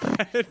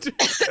 God.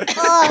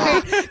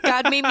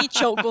 God made me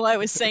choke while I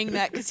was saying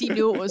that because he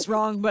knew it was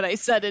wrong, but I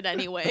said it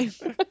anyway.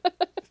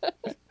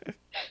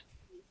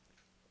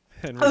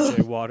 Henry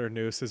J.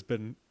 Waternoose has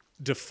been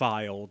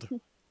defiled.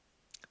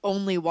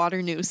 Only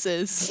water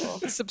nooses.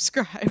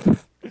 Subscribe.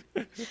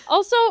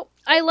 Also,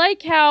 I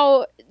like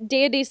how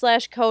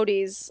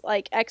Dandy/Cody's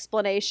like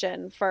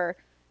explanation for,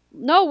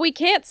 no, we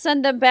can't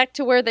send them back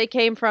to where they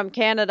came from,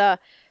 Canada,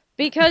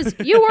 because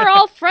you were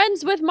all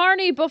friends with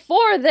Marnie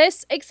before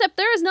this, except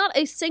there is not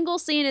a single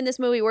scene in this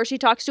movie where she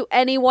talks to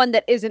anyone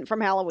that isn't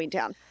from Halloween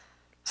Town.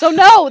 So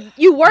no,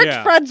 you weren't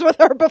friends with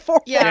her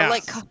before. Yeah,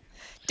 like,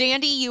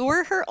 Dandy, you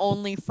were her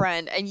only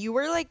friend, and you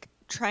were like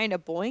trying to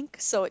boink,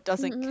 so it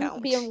doesn't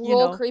count. Being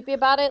real creepy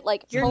about it,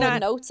 like you're pulling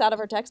not notes out of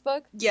her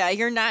textbook. Yeah,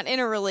 you're not in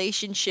a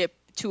relationship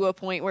to a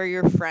point where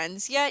you're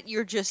friends yet.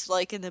 You're just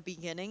like in the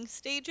beginning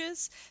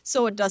stages,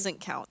 so it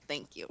doesn't count.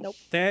 Thank you. Nope.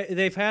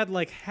 They've had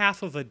like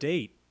half of a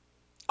date.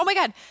 Oh my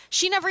God,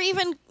 he never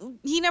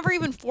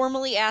even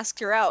formally asked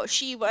her out.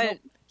 He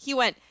went,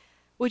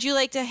 "Would you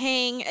like to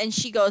hang?" And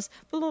she goes,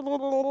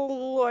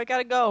 "I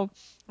gotta go."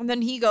 And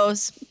then he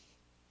goes,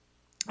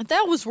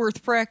 "That was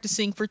worth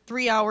practicing for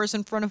 3 hours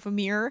in front of a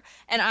mirror."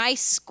 And I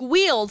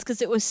squealed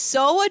because it was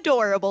so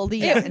adorable.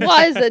 It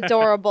was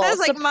adorable. I was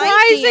like,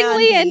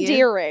 surprisingly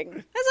endearing.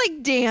 That's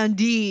like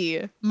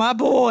Dandy, my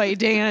boy,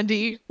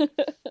 Dandy.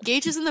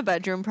 Gage is in the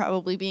bedroom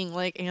probably being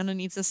like, Anna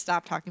needs to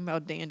stop talking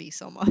about Dandy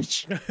so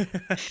much.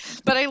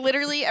 But I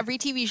literally, every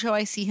TV show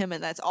I see him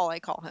in, that's all I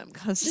call him.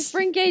 Just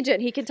bring Gage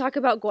in. He can talk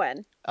about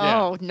Gwen.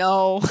 Oh,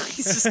 no.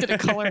 He's just going to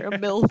call her a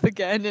MILF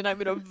again, and I'm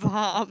going to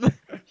vom.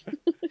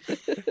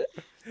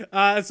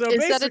 Is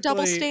that a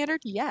double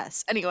standard?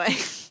 Yes. Anyway.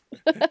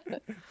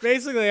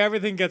 Basically,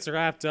 everything gets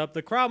wrapped up.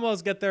 The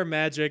Cromwells get their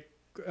magic.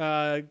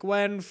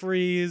 Gwen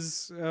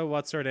frees,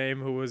 what's her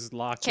name, who was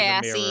locked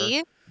in the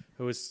mirror.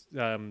 Who was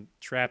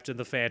trapped in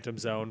the Phantom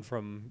Zone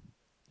from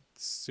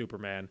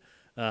Superman.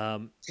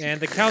 And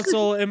the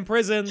council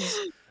imprisons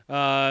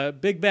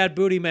Big Bad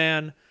Booty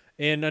Man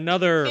in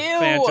another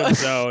Phantom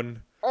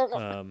Zone.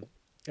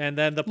 And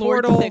then the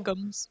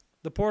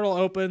portal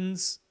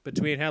opens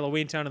between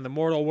Halloween Town and the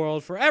mortal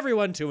world for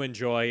everyone to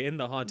enjoy in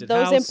the haunted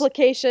house. Those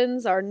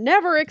implications are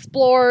never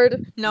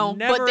explored. No,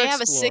 but they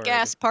have a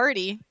sick-ass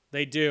party.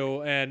 They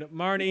do, and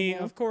Marnie,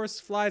 of course,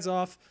 flies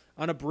off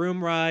on a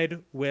broom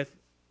ride with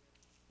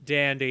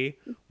Dandy.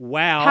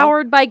 Wow.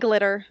 Powered by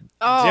glitter.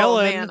 Oh,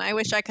 Dylan, man, I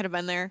wish I could have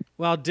been there.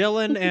 While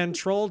Dylan and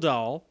Troll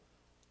Doll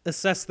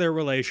assess their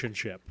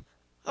relationship.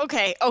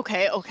 Okay.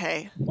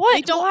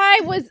 What? Why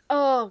was...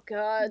 Oh,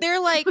 God.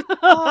 They're like,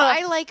 oh,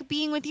 I like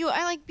being with you.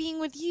 I like being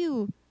with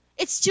you.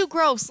 It's too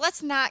gross.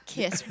 Let's not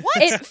kiss.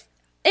 What?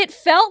 It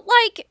felt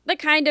like the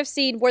kind of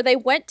scene where they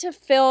went to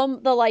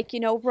film the, like, you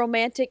know,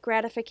 romantic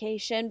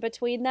gratification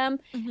between them,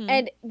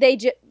 and they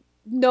just...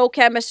 No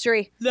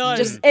chemistry. None.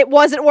 Just, it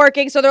wasn't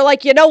working, so they're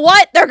like, you know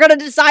what? They're gonna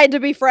decide to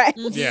be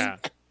friends. Yeah.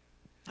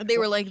 They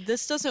were like,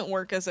 this doesn't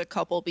work as a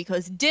couple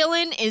because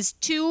Dylan is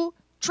too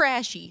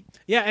trashy.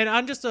 Yeah, and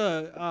on just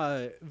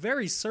a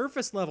very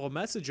surface level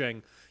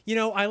messaging, you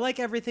know, I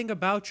like everything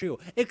about you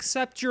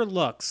except your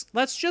looks.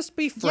 Let's just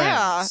be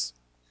friends.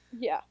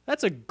 Yeah.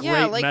 That's a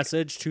great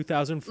message,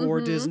 2004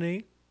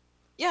 Disney.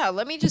 Yeah,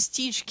 let me just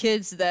teach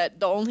kids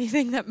that the only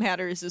thing that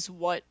matters is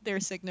what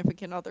their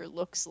significant other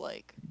looks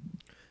like.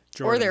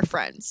 Jordan, or their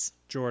friends.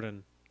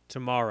 Jordan,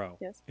 tomorrow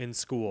in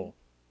school,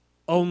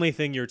 only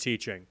thing you're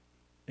teaching,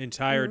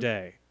 entire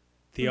day,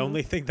 The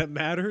only thing that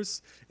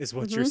matters is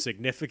what your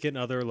significant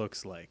other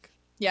looks like.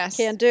 Yes.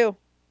 Can do.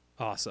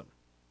 Awesome.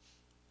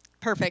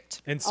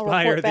 Perfect.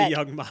 Inspire the back.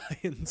 young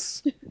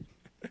minds.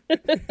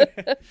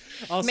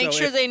 Also, Make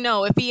sure they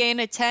know if he ain't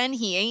a 10,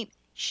 he ain't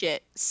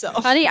shit. So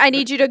Honey, I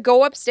need you to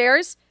go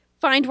upstairs,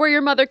 find where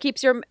your mother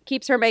keeps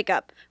her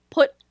makeup.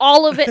 Put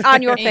all of it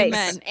on your face.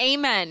 Amen.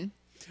 Amen.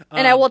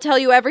 And I will tell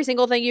you every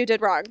single thing you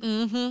did wrong.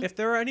 If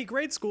there are any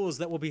grade schools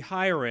that will be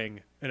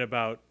hiring in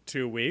about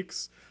 2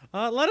 weeks,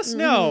 let us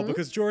know,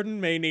 because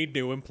Jordan may need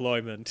new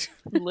employment.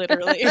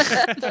 Literally.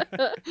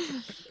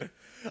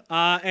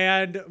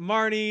 And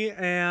Marnie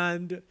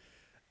and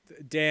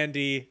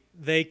Dandy,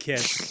 they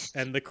kiss,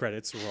 and the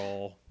credits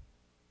roll.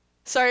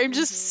 Sorry, I'm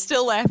just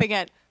still laughing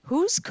at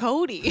who's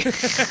Cody?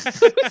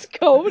 Who's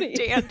Cody?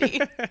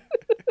 Dandy.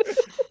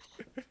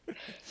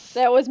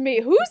 That was me.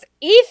 Who's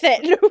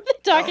Ethan? Who are they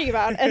talking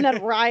about? And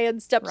then Ryan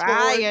steps forward.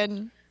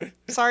 Ryan.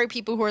 Sorry,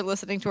 people who are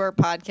listening to our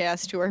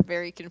podcast who are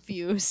very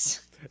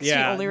confused.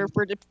 Yeah. We only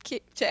refer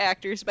to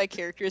actors by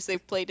characters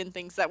they've played in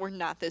things that were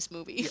not this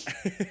movie.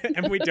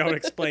 And we don't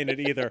explain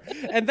it either.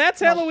 And that's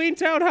Halloween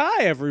Town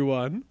High,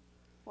 everyone.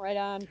 Right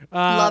on.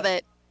 Love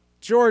it.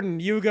 Jordan,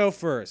 you go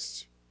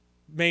first.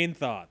 Main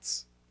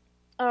thoughts.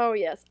 Oh,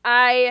 yes.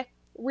 I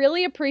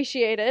really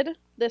appreciated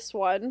this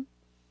one.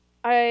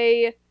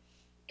 I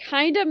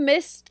kind of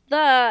missed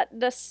the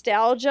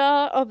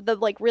nostalgia of the,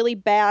 like, really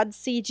bad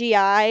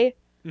CGI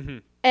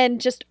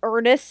and just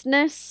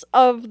earnestness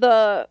of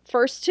the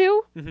first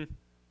two.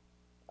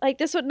 Like,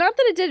 this one, not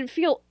that it didn't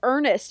feel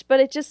earnest, but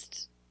it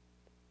just,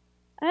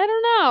 I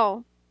don't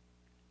know.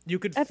 You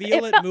could It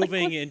feel it felt like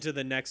moving what's- into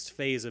the next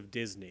phase of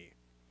Disney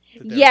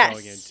that they're Yes.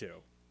 going into.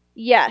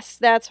 Yes,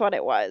 that's what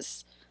it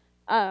was.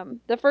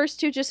 The first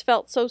two just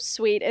felt so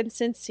sweet and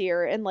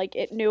sincere, and like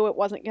it knew it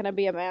wasn't going to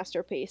be a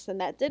masterpiece, and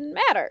that didn't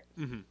matter.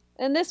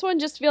 And this one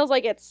just feels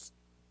like it's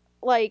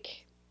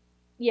like,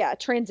 yeah,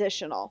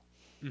 transitional.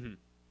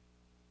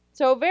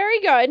 So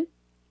very good,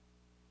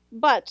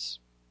 but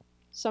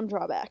some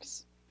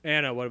drawbacks.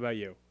 Anna, what about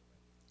you?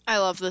 I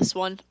love this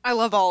one. I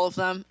love all of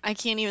them. I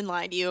can't even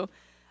lie to you.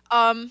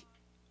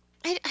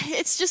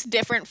 It's just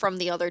different from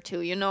the other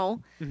two, you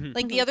know?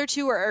 Like, the other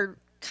two are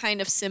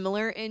kind of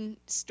similar in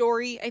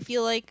story, I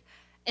feel like.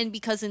 And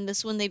because in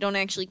this one they don't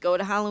actually go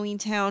to Halloween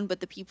Town, but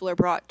the people are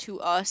brought to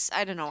us.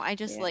 I don't know. I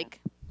just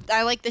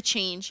I like the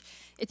change.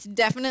 It's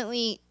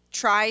definitely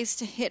tries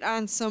to hit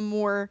on some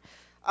more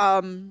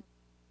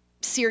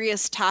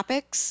serious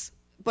topics,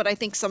 but I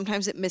think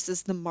sometimes it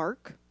misses the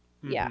mark.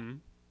 Yeah.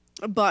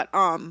 But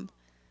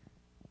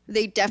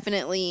they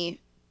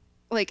definitely,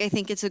 like, I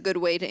think it's a good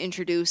way to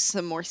introduce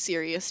some more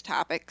serious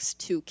topics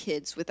to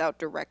kids without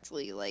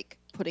directly, like,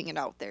 putting it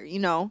out there, you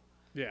know?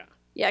 Yeah.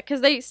 Yeah,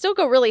 because they still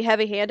go really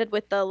heavy-handed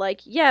with the,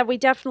 like, yeah, we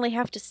definitely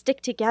have to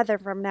stick together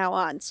from now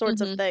on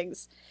sorts of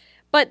things.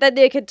 But then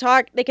they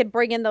could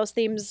bring in those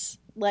themes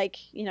like,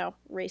 you know,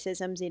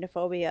 racism,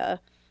 xenophobia,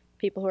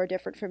 people who are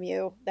different from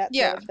you, that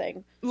sort of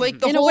thing. Like,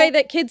 the in whole, a way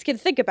that kids can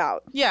think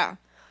about. Yeah.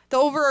 The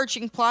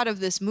overarching plot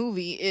of this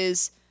movie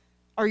is,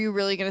 are you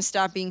really going to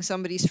stop being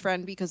somebody's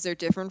friend because they're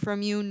different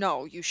from you?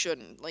 No, you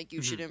shouldn't. Like,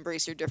 you should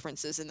embrace your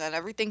differences, and then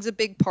everything's a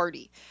big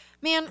party.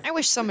 Man, I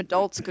wish some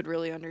adults could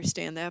really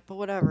understand that, but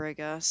whatever, I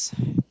guess.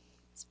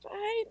 It's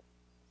fine.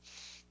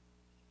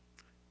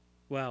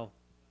 Well,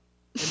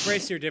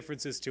 embrace your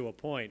differences to a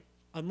point.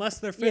 Unless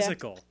they're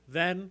physical,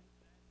 then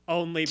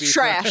only be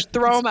Trash. friends.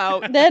 Throw them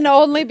out. Then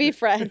only be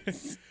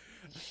friends.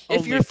 If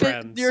Only your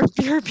friends.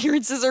 your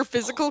appearances are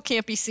physical,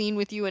 can't be seen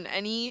with you in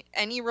any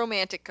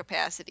romantic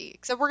capacity.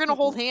 Except we're gonna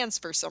hold hands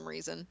for some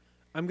reason.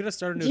 I'm gonna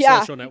start a new Yeah.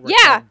 social network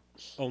Yeah. called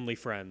Only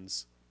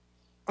Friends.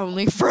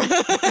 Only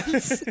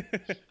friends.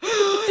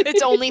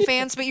 It's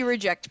OnlyFans, but you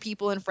reject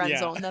people and friend Yeah.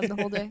 zone them the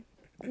whole day.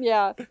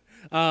 Yeah.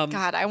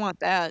 God, I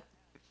want that.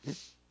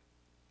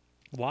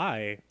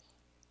 Why?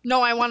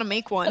 No, I want to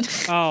make one.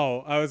 Oh,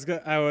 I was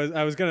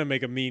gonna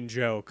make a mean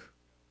joke.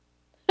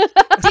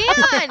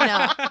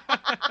 Dan!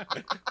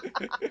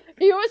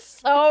 He was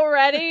so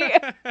ready.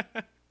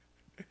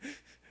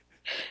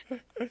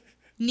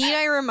 Need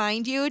I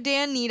remind you,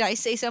 Dan? Need I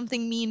say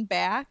something mean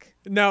back?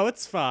 No,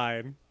 it's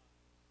fine.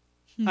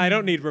 I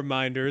don't need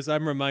reminders.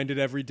 I'm reminded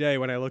every day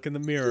when I look in the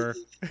mirror.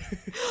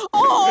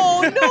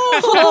 Oh, no!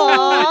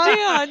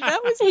 Dan,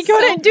 that was He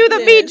couldn't do the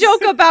mean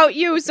joke about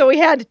you, so he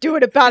had to do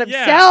it about Yeah,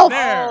 himself.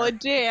 there. Oh,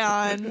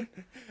 Dan.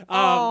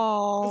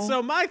 Oh.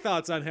 So my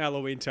thoughts on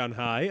Halloween Town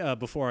High,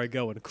 before I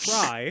go and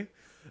cry.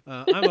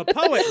 I'm a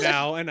poet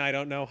now, and I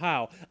don't know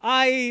how.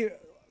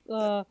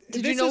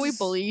 Did you know we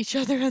bully each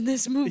other on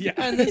this movie, Yeah.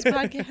 on this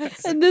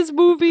podcast? In this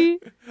movie.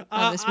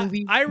 On this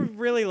movie. I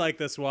really like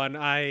this one.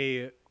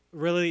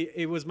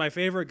 It was my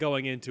favorite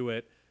going into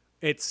it.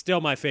 It's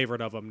still my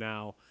favorite of them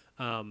now.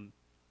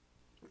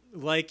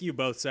 Like you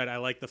both said, I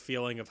like the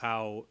feeling of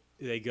how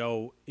they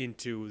go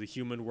into the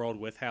human world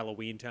with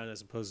Halloween Town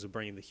as opposed to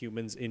bringing the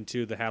humans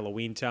into the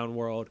Halloween Town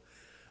world.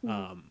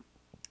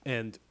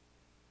 And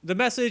the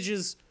message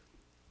is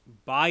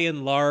by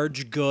and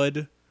large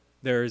good.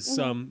 There's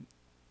some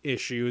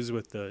issues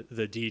with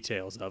the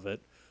details of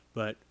it,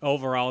 but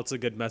overall it's a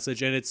good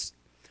message, and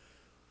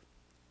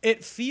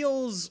it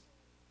feels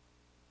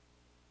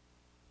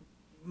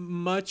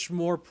much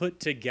more put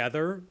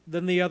together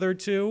than the other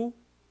two.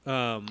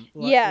 Yes.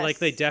 Like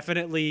they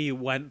definitely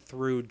went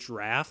through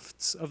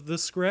drafts of the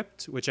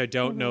script, which I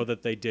don't know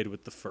that they did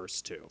with the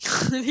first two.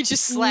 They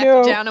just slapped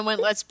it down and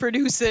went, let's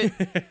produce it.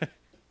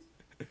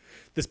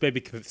 This baby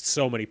could have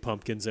so many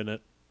pumpkins in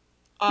it.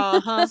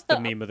 Uh-huh. The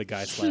meme of the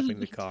guy slapping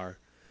the car.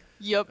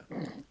 Yep.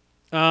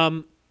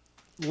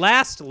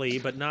 Lastly,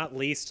 but not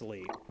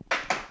leastly,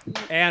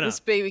 Anna. This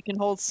baby can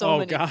hold so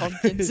many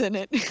pumpkins in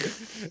it.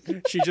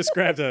 She just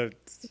grabbed a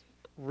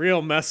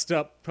real messed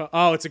up.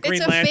 It's a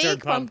Green Lantern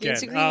fake pumpkin.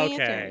 It's a Green Okay,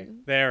 Lantern.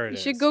 there it You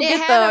is. should go It get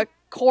had the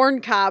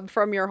corn cob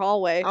from your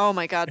hallway. Oh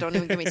my god, don't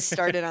even get me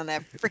started on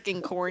that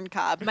freaking corn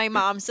cob. My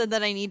mom said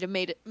that I need to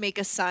make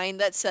a sign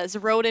that says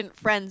rodent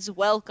friends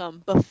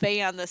welcome,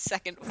 buffet on the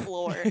second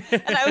floor.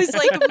 And I was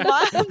like,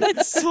 Mom,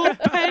 that's so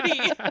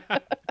petty.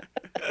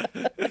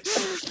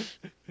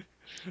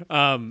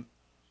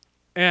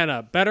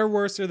 Anna, better,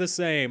 worse, or the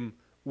same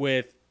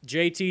with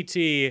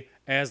JTT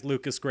as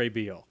Lucas Gray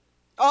Beale?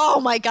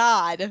 Oh my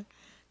god.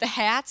 The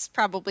hats,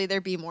 probably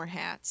there'd be more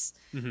hats.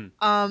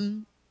 Mm-hmm.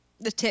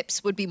 The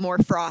tips would be more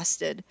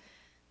frosted.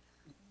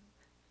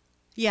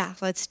 Yeah,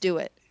 let's do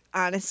it.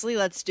 Honestly,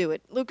 let's do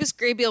it. Lucas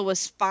Gray Beale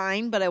was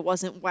fine, but I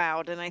wasn't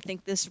wowed, and I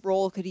think this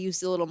role could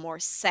use a little more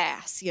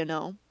sass, you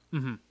know?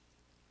 Mm-hmm.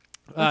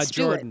 Let's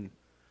do it. Jordan,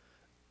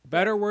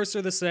 better, worse,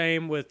 or the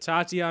same with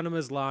Tatiana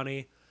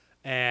Maslany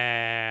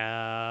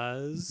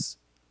as...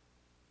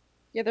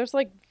 Yeah, there's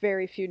like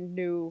very few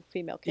new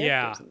female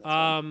characters in this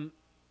one.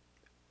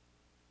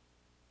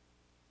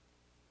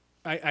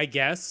 I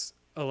guess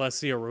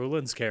Alessia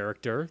Rulin's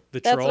character,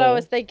 the That's troll. what I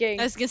was thinking.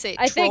 I was going to say,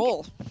 I think-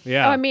 troll.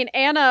 Yeah, I mean,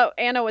 Anna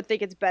would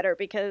think it's better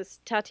because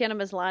Tatiana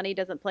Maslany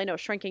doesn't play no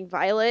Shrinking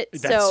Violet.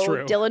 That's so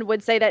true. Dylan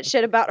would say that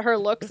shit about her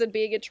looks and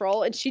being a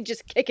troll, and she'd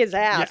just kick his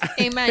ass.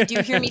 Yeah. Amen. Do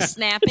you hear me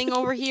snapping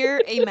over here?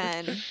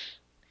 Amen.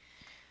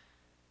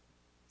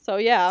 So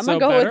yeah, I'm So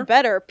gonna go better? with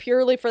better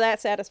purely for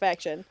that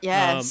satisfaction.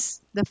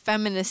 Yes. The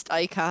feminist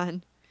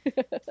icon.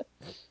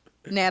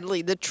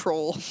 Natalie the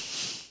troll.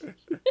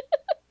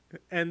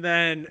 and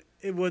then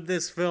with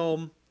this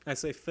film, I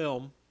say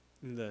film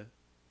in the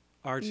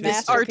artist,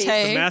 Masterpiece.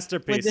 the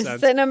masterpiece With the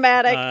sense.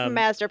 Cinematic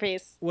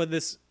masterpiece. Would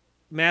this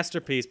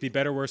masterpiece be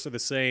better, worse, or the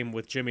same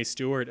with Jimmy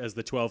Stewart as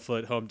the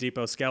 12-foot Home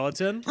Depot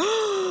skeleton?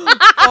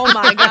 Oh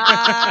my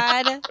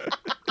god.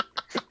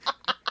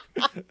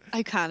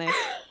 Iconic.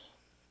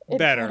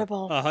 Better,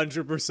 Incredible.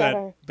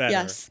 100% better.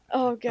 Yes.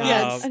 Oh god,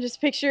 Yes. I'm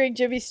just picturing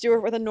Jimmy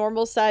Stewart with a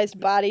normal-sized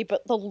body,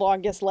 but the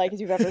longest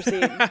legs you've ever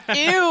seen. Ew.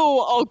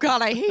 Oh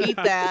god, I hate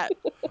that.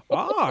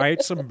 I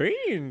ate some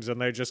beans and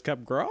they just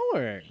kept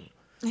growing.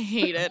 I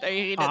hate it. I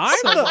hate it I'm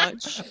so the-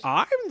 much.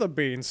 I'm the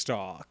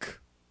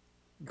beanstalk.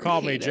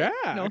 Call me hate it. Jack.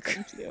 No,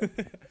 thank you.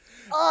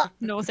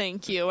 No,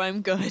 thank you.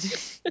 I'm good.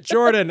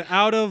 Jordan,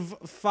 out of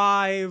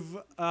 5,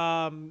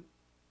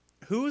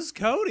 who's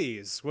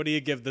Cody's? What do you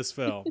give this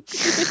film?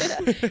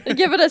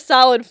 Give it a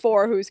solid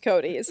 4. Who's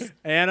Cody's?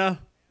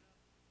 Anna?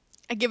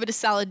 I give it a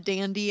solid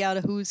dandy out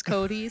of Who's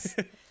Cody's.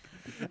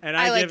 And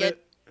I like give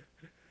it.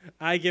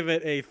 I give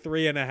it a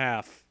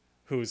 3.5.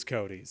 Who's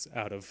Cody's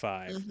out of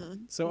 5. Mm-hmm.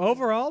 So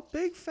overall,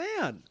 big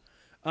fan.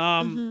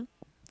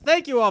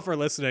 Thank you all for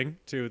listening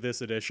to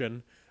this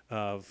edition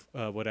of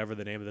whatever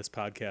the name of this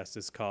podcast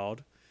is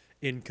called.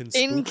 In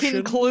Inconspuction.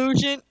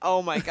 conclusion,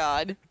 oh my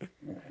god.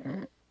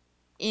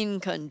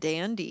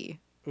 Incondandy.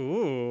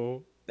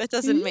 Ooh, That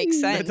doesn't make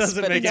sense. that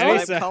doesn't but make it's any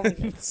what I'm calling it.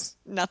 sense.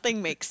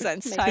 Nothing makes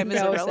sense. Makes Time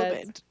is no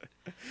irrelevant.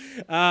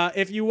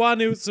 If you want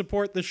to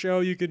support the show,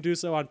 you can do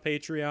so on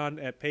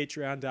Patreon at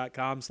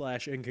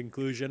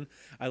patreon.com/inconclusion.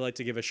 I'd like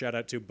to give a shout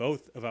out to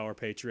both of our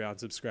Patreon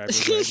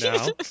subscribers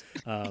right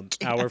now.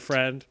 Our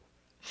friend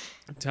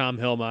Tom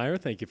Hillmeyer,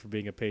 thank you for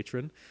being a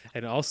patron.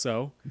 And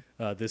also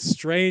this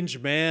strange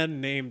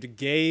man named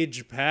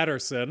Gage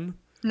Patterson.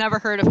 Never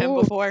heard of him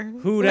Ooh. before.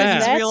 Who Bet dat?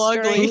 he's That's real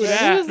ugly. strange. Who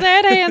dat? Who's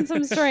that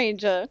handsome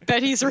stranger?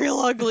 Bet he's real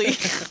ugly.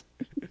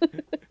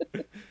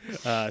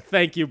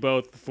 Thank you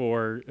both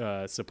for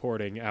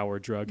supporting our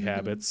drug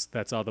habits.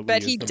 That's all that we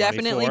Bet use he the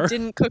definitely money for.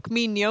 didn't cook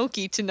me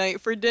gnocchi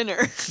tonight for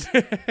dinner.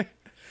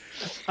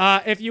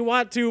 If you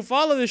want to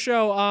follow the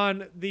show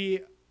on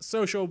the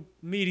social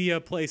media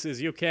places,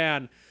 you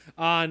can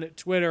on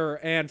Twitter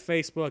and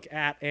Facebook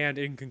 @and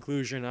in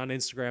conclusion, on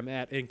Instagram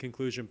 @in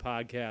conclusion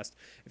podcast.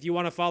 If you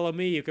want to follow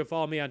me, you can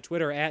follow me on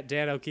Twitter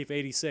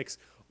 @DanO'Keefe86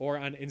 or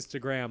on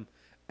Instagram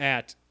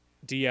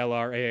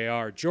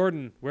 @DLRAAR.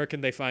 Jordan, where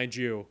can they find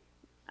you?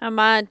 I'm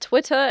on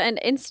Twitter and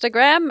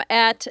Instagram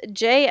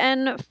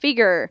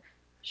 @JNFigure.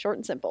 Short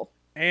and simple.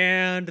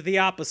 And the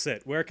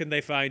opposite, where can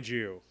they find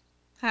you?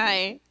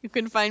 Hi. You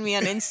can find me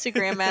on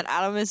Instagram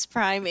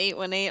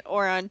 @OptimusPrime818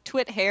 or on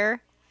Twithair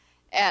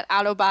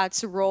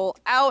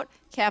 @AutobotsRollOut.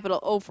 Capital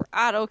O for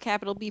Auto,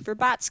 capital B for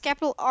Bots,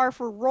 capital R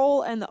for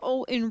Roll, and the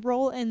O in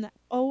Roll and the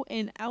O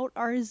in Out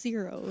are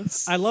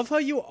zeros. I love how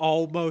you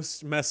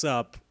almost mess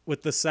up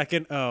with the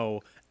second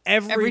O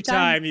Every time.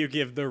 time you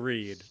give the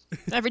read.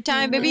 Every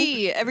time,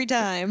 baby. Every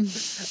time.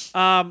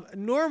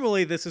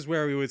 Normally, this is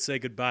where we would say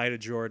goodbye to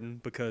Jordan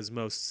because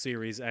most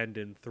series end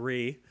in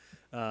 3.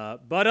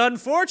 But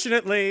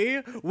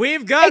unfortunately,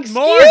 we've got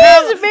more.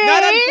 Me?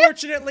 Not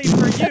unfortunately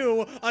for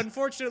you,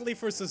 unfortunately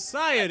for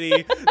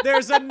society.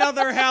 There's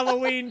another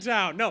Halloween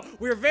Town. No,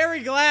 we're very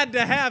glad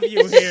to have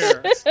you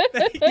here.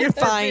 Thank you You're for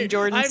fine, being-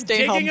 Jordan. I'm Stay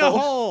digging humble.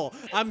 a hole.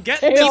 I'm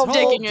getting Stay this humble.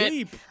 hole Digging it.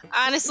 deep.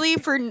 Honestly,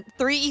 for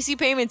 3 easy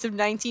payments of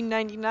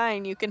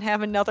 $19.99, you can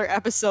have another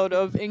episode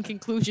of In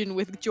Conclusion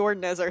with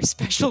Jordan as our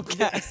special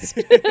guest.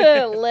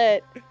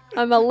 Lit.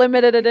 I'm a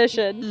limited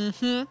edition.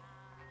 Mm-hmm.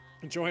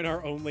 Join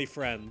our only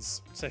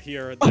friends to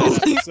hear that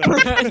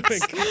episode. In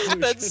conclusion.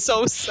 That's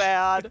so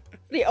sad.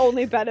 The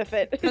only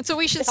benefit. That's what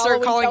we should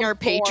Halloween start calling Town our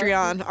 4.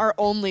 Patreon, our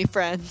only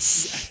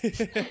friends.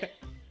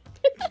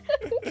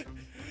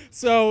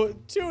 So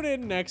tune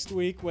in next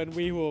week when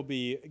we will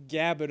be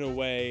gabbing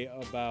away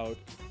about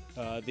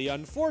the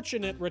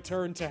unfortunate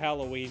return to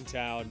Halloween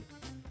Town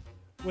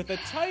with a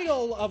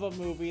title of a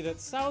movie that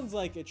sounds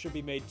like it should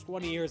be made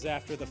 20 years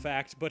after the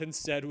fact, but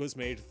instead was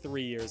made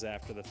 3 years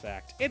after the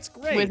fact. It's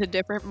great. With a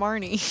different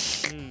Marnie.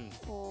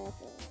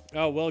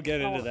 Oh, we'll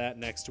get into that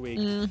next week.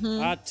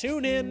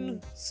 Tune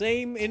in,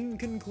 same In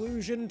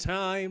Conclusion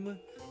time,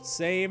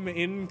 same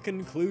In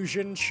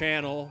Conclusion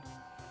channel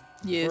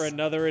Yes. for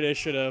another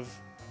edition of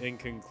In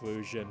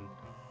Conclusion.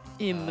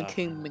 In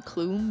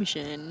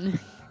conclusion.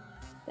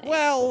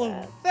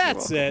 Well,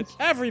 that's it.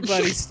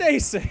 Everybody stay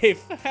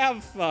safe,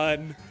 have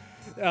fun.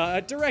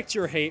 Direct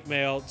your hate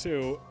mail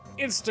to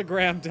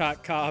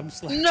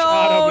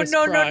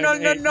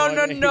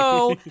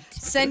instagram.com/AutomusPrime818.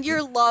 Send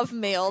your love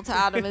mail to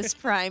Adamus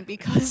Prime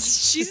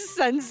because she's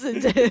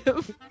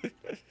sensitive.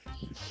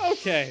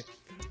 Okay,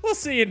 we'll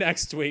see you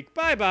next week.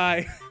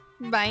 Bye-bye.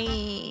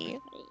 Bye.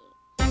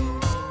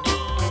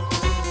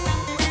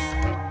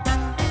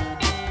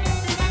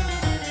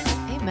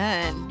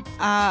 Amen.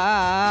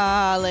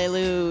 Hallelujah.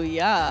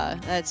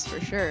 That's for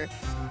sure.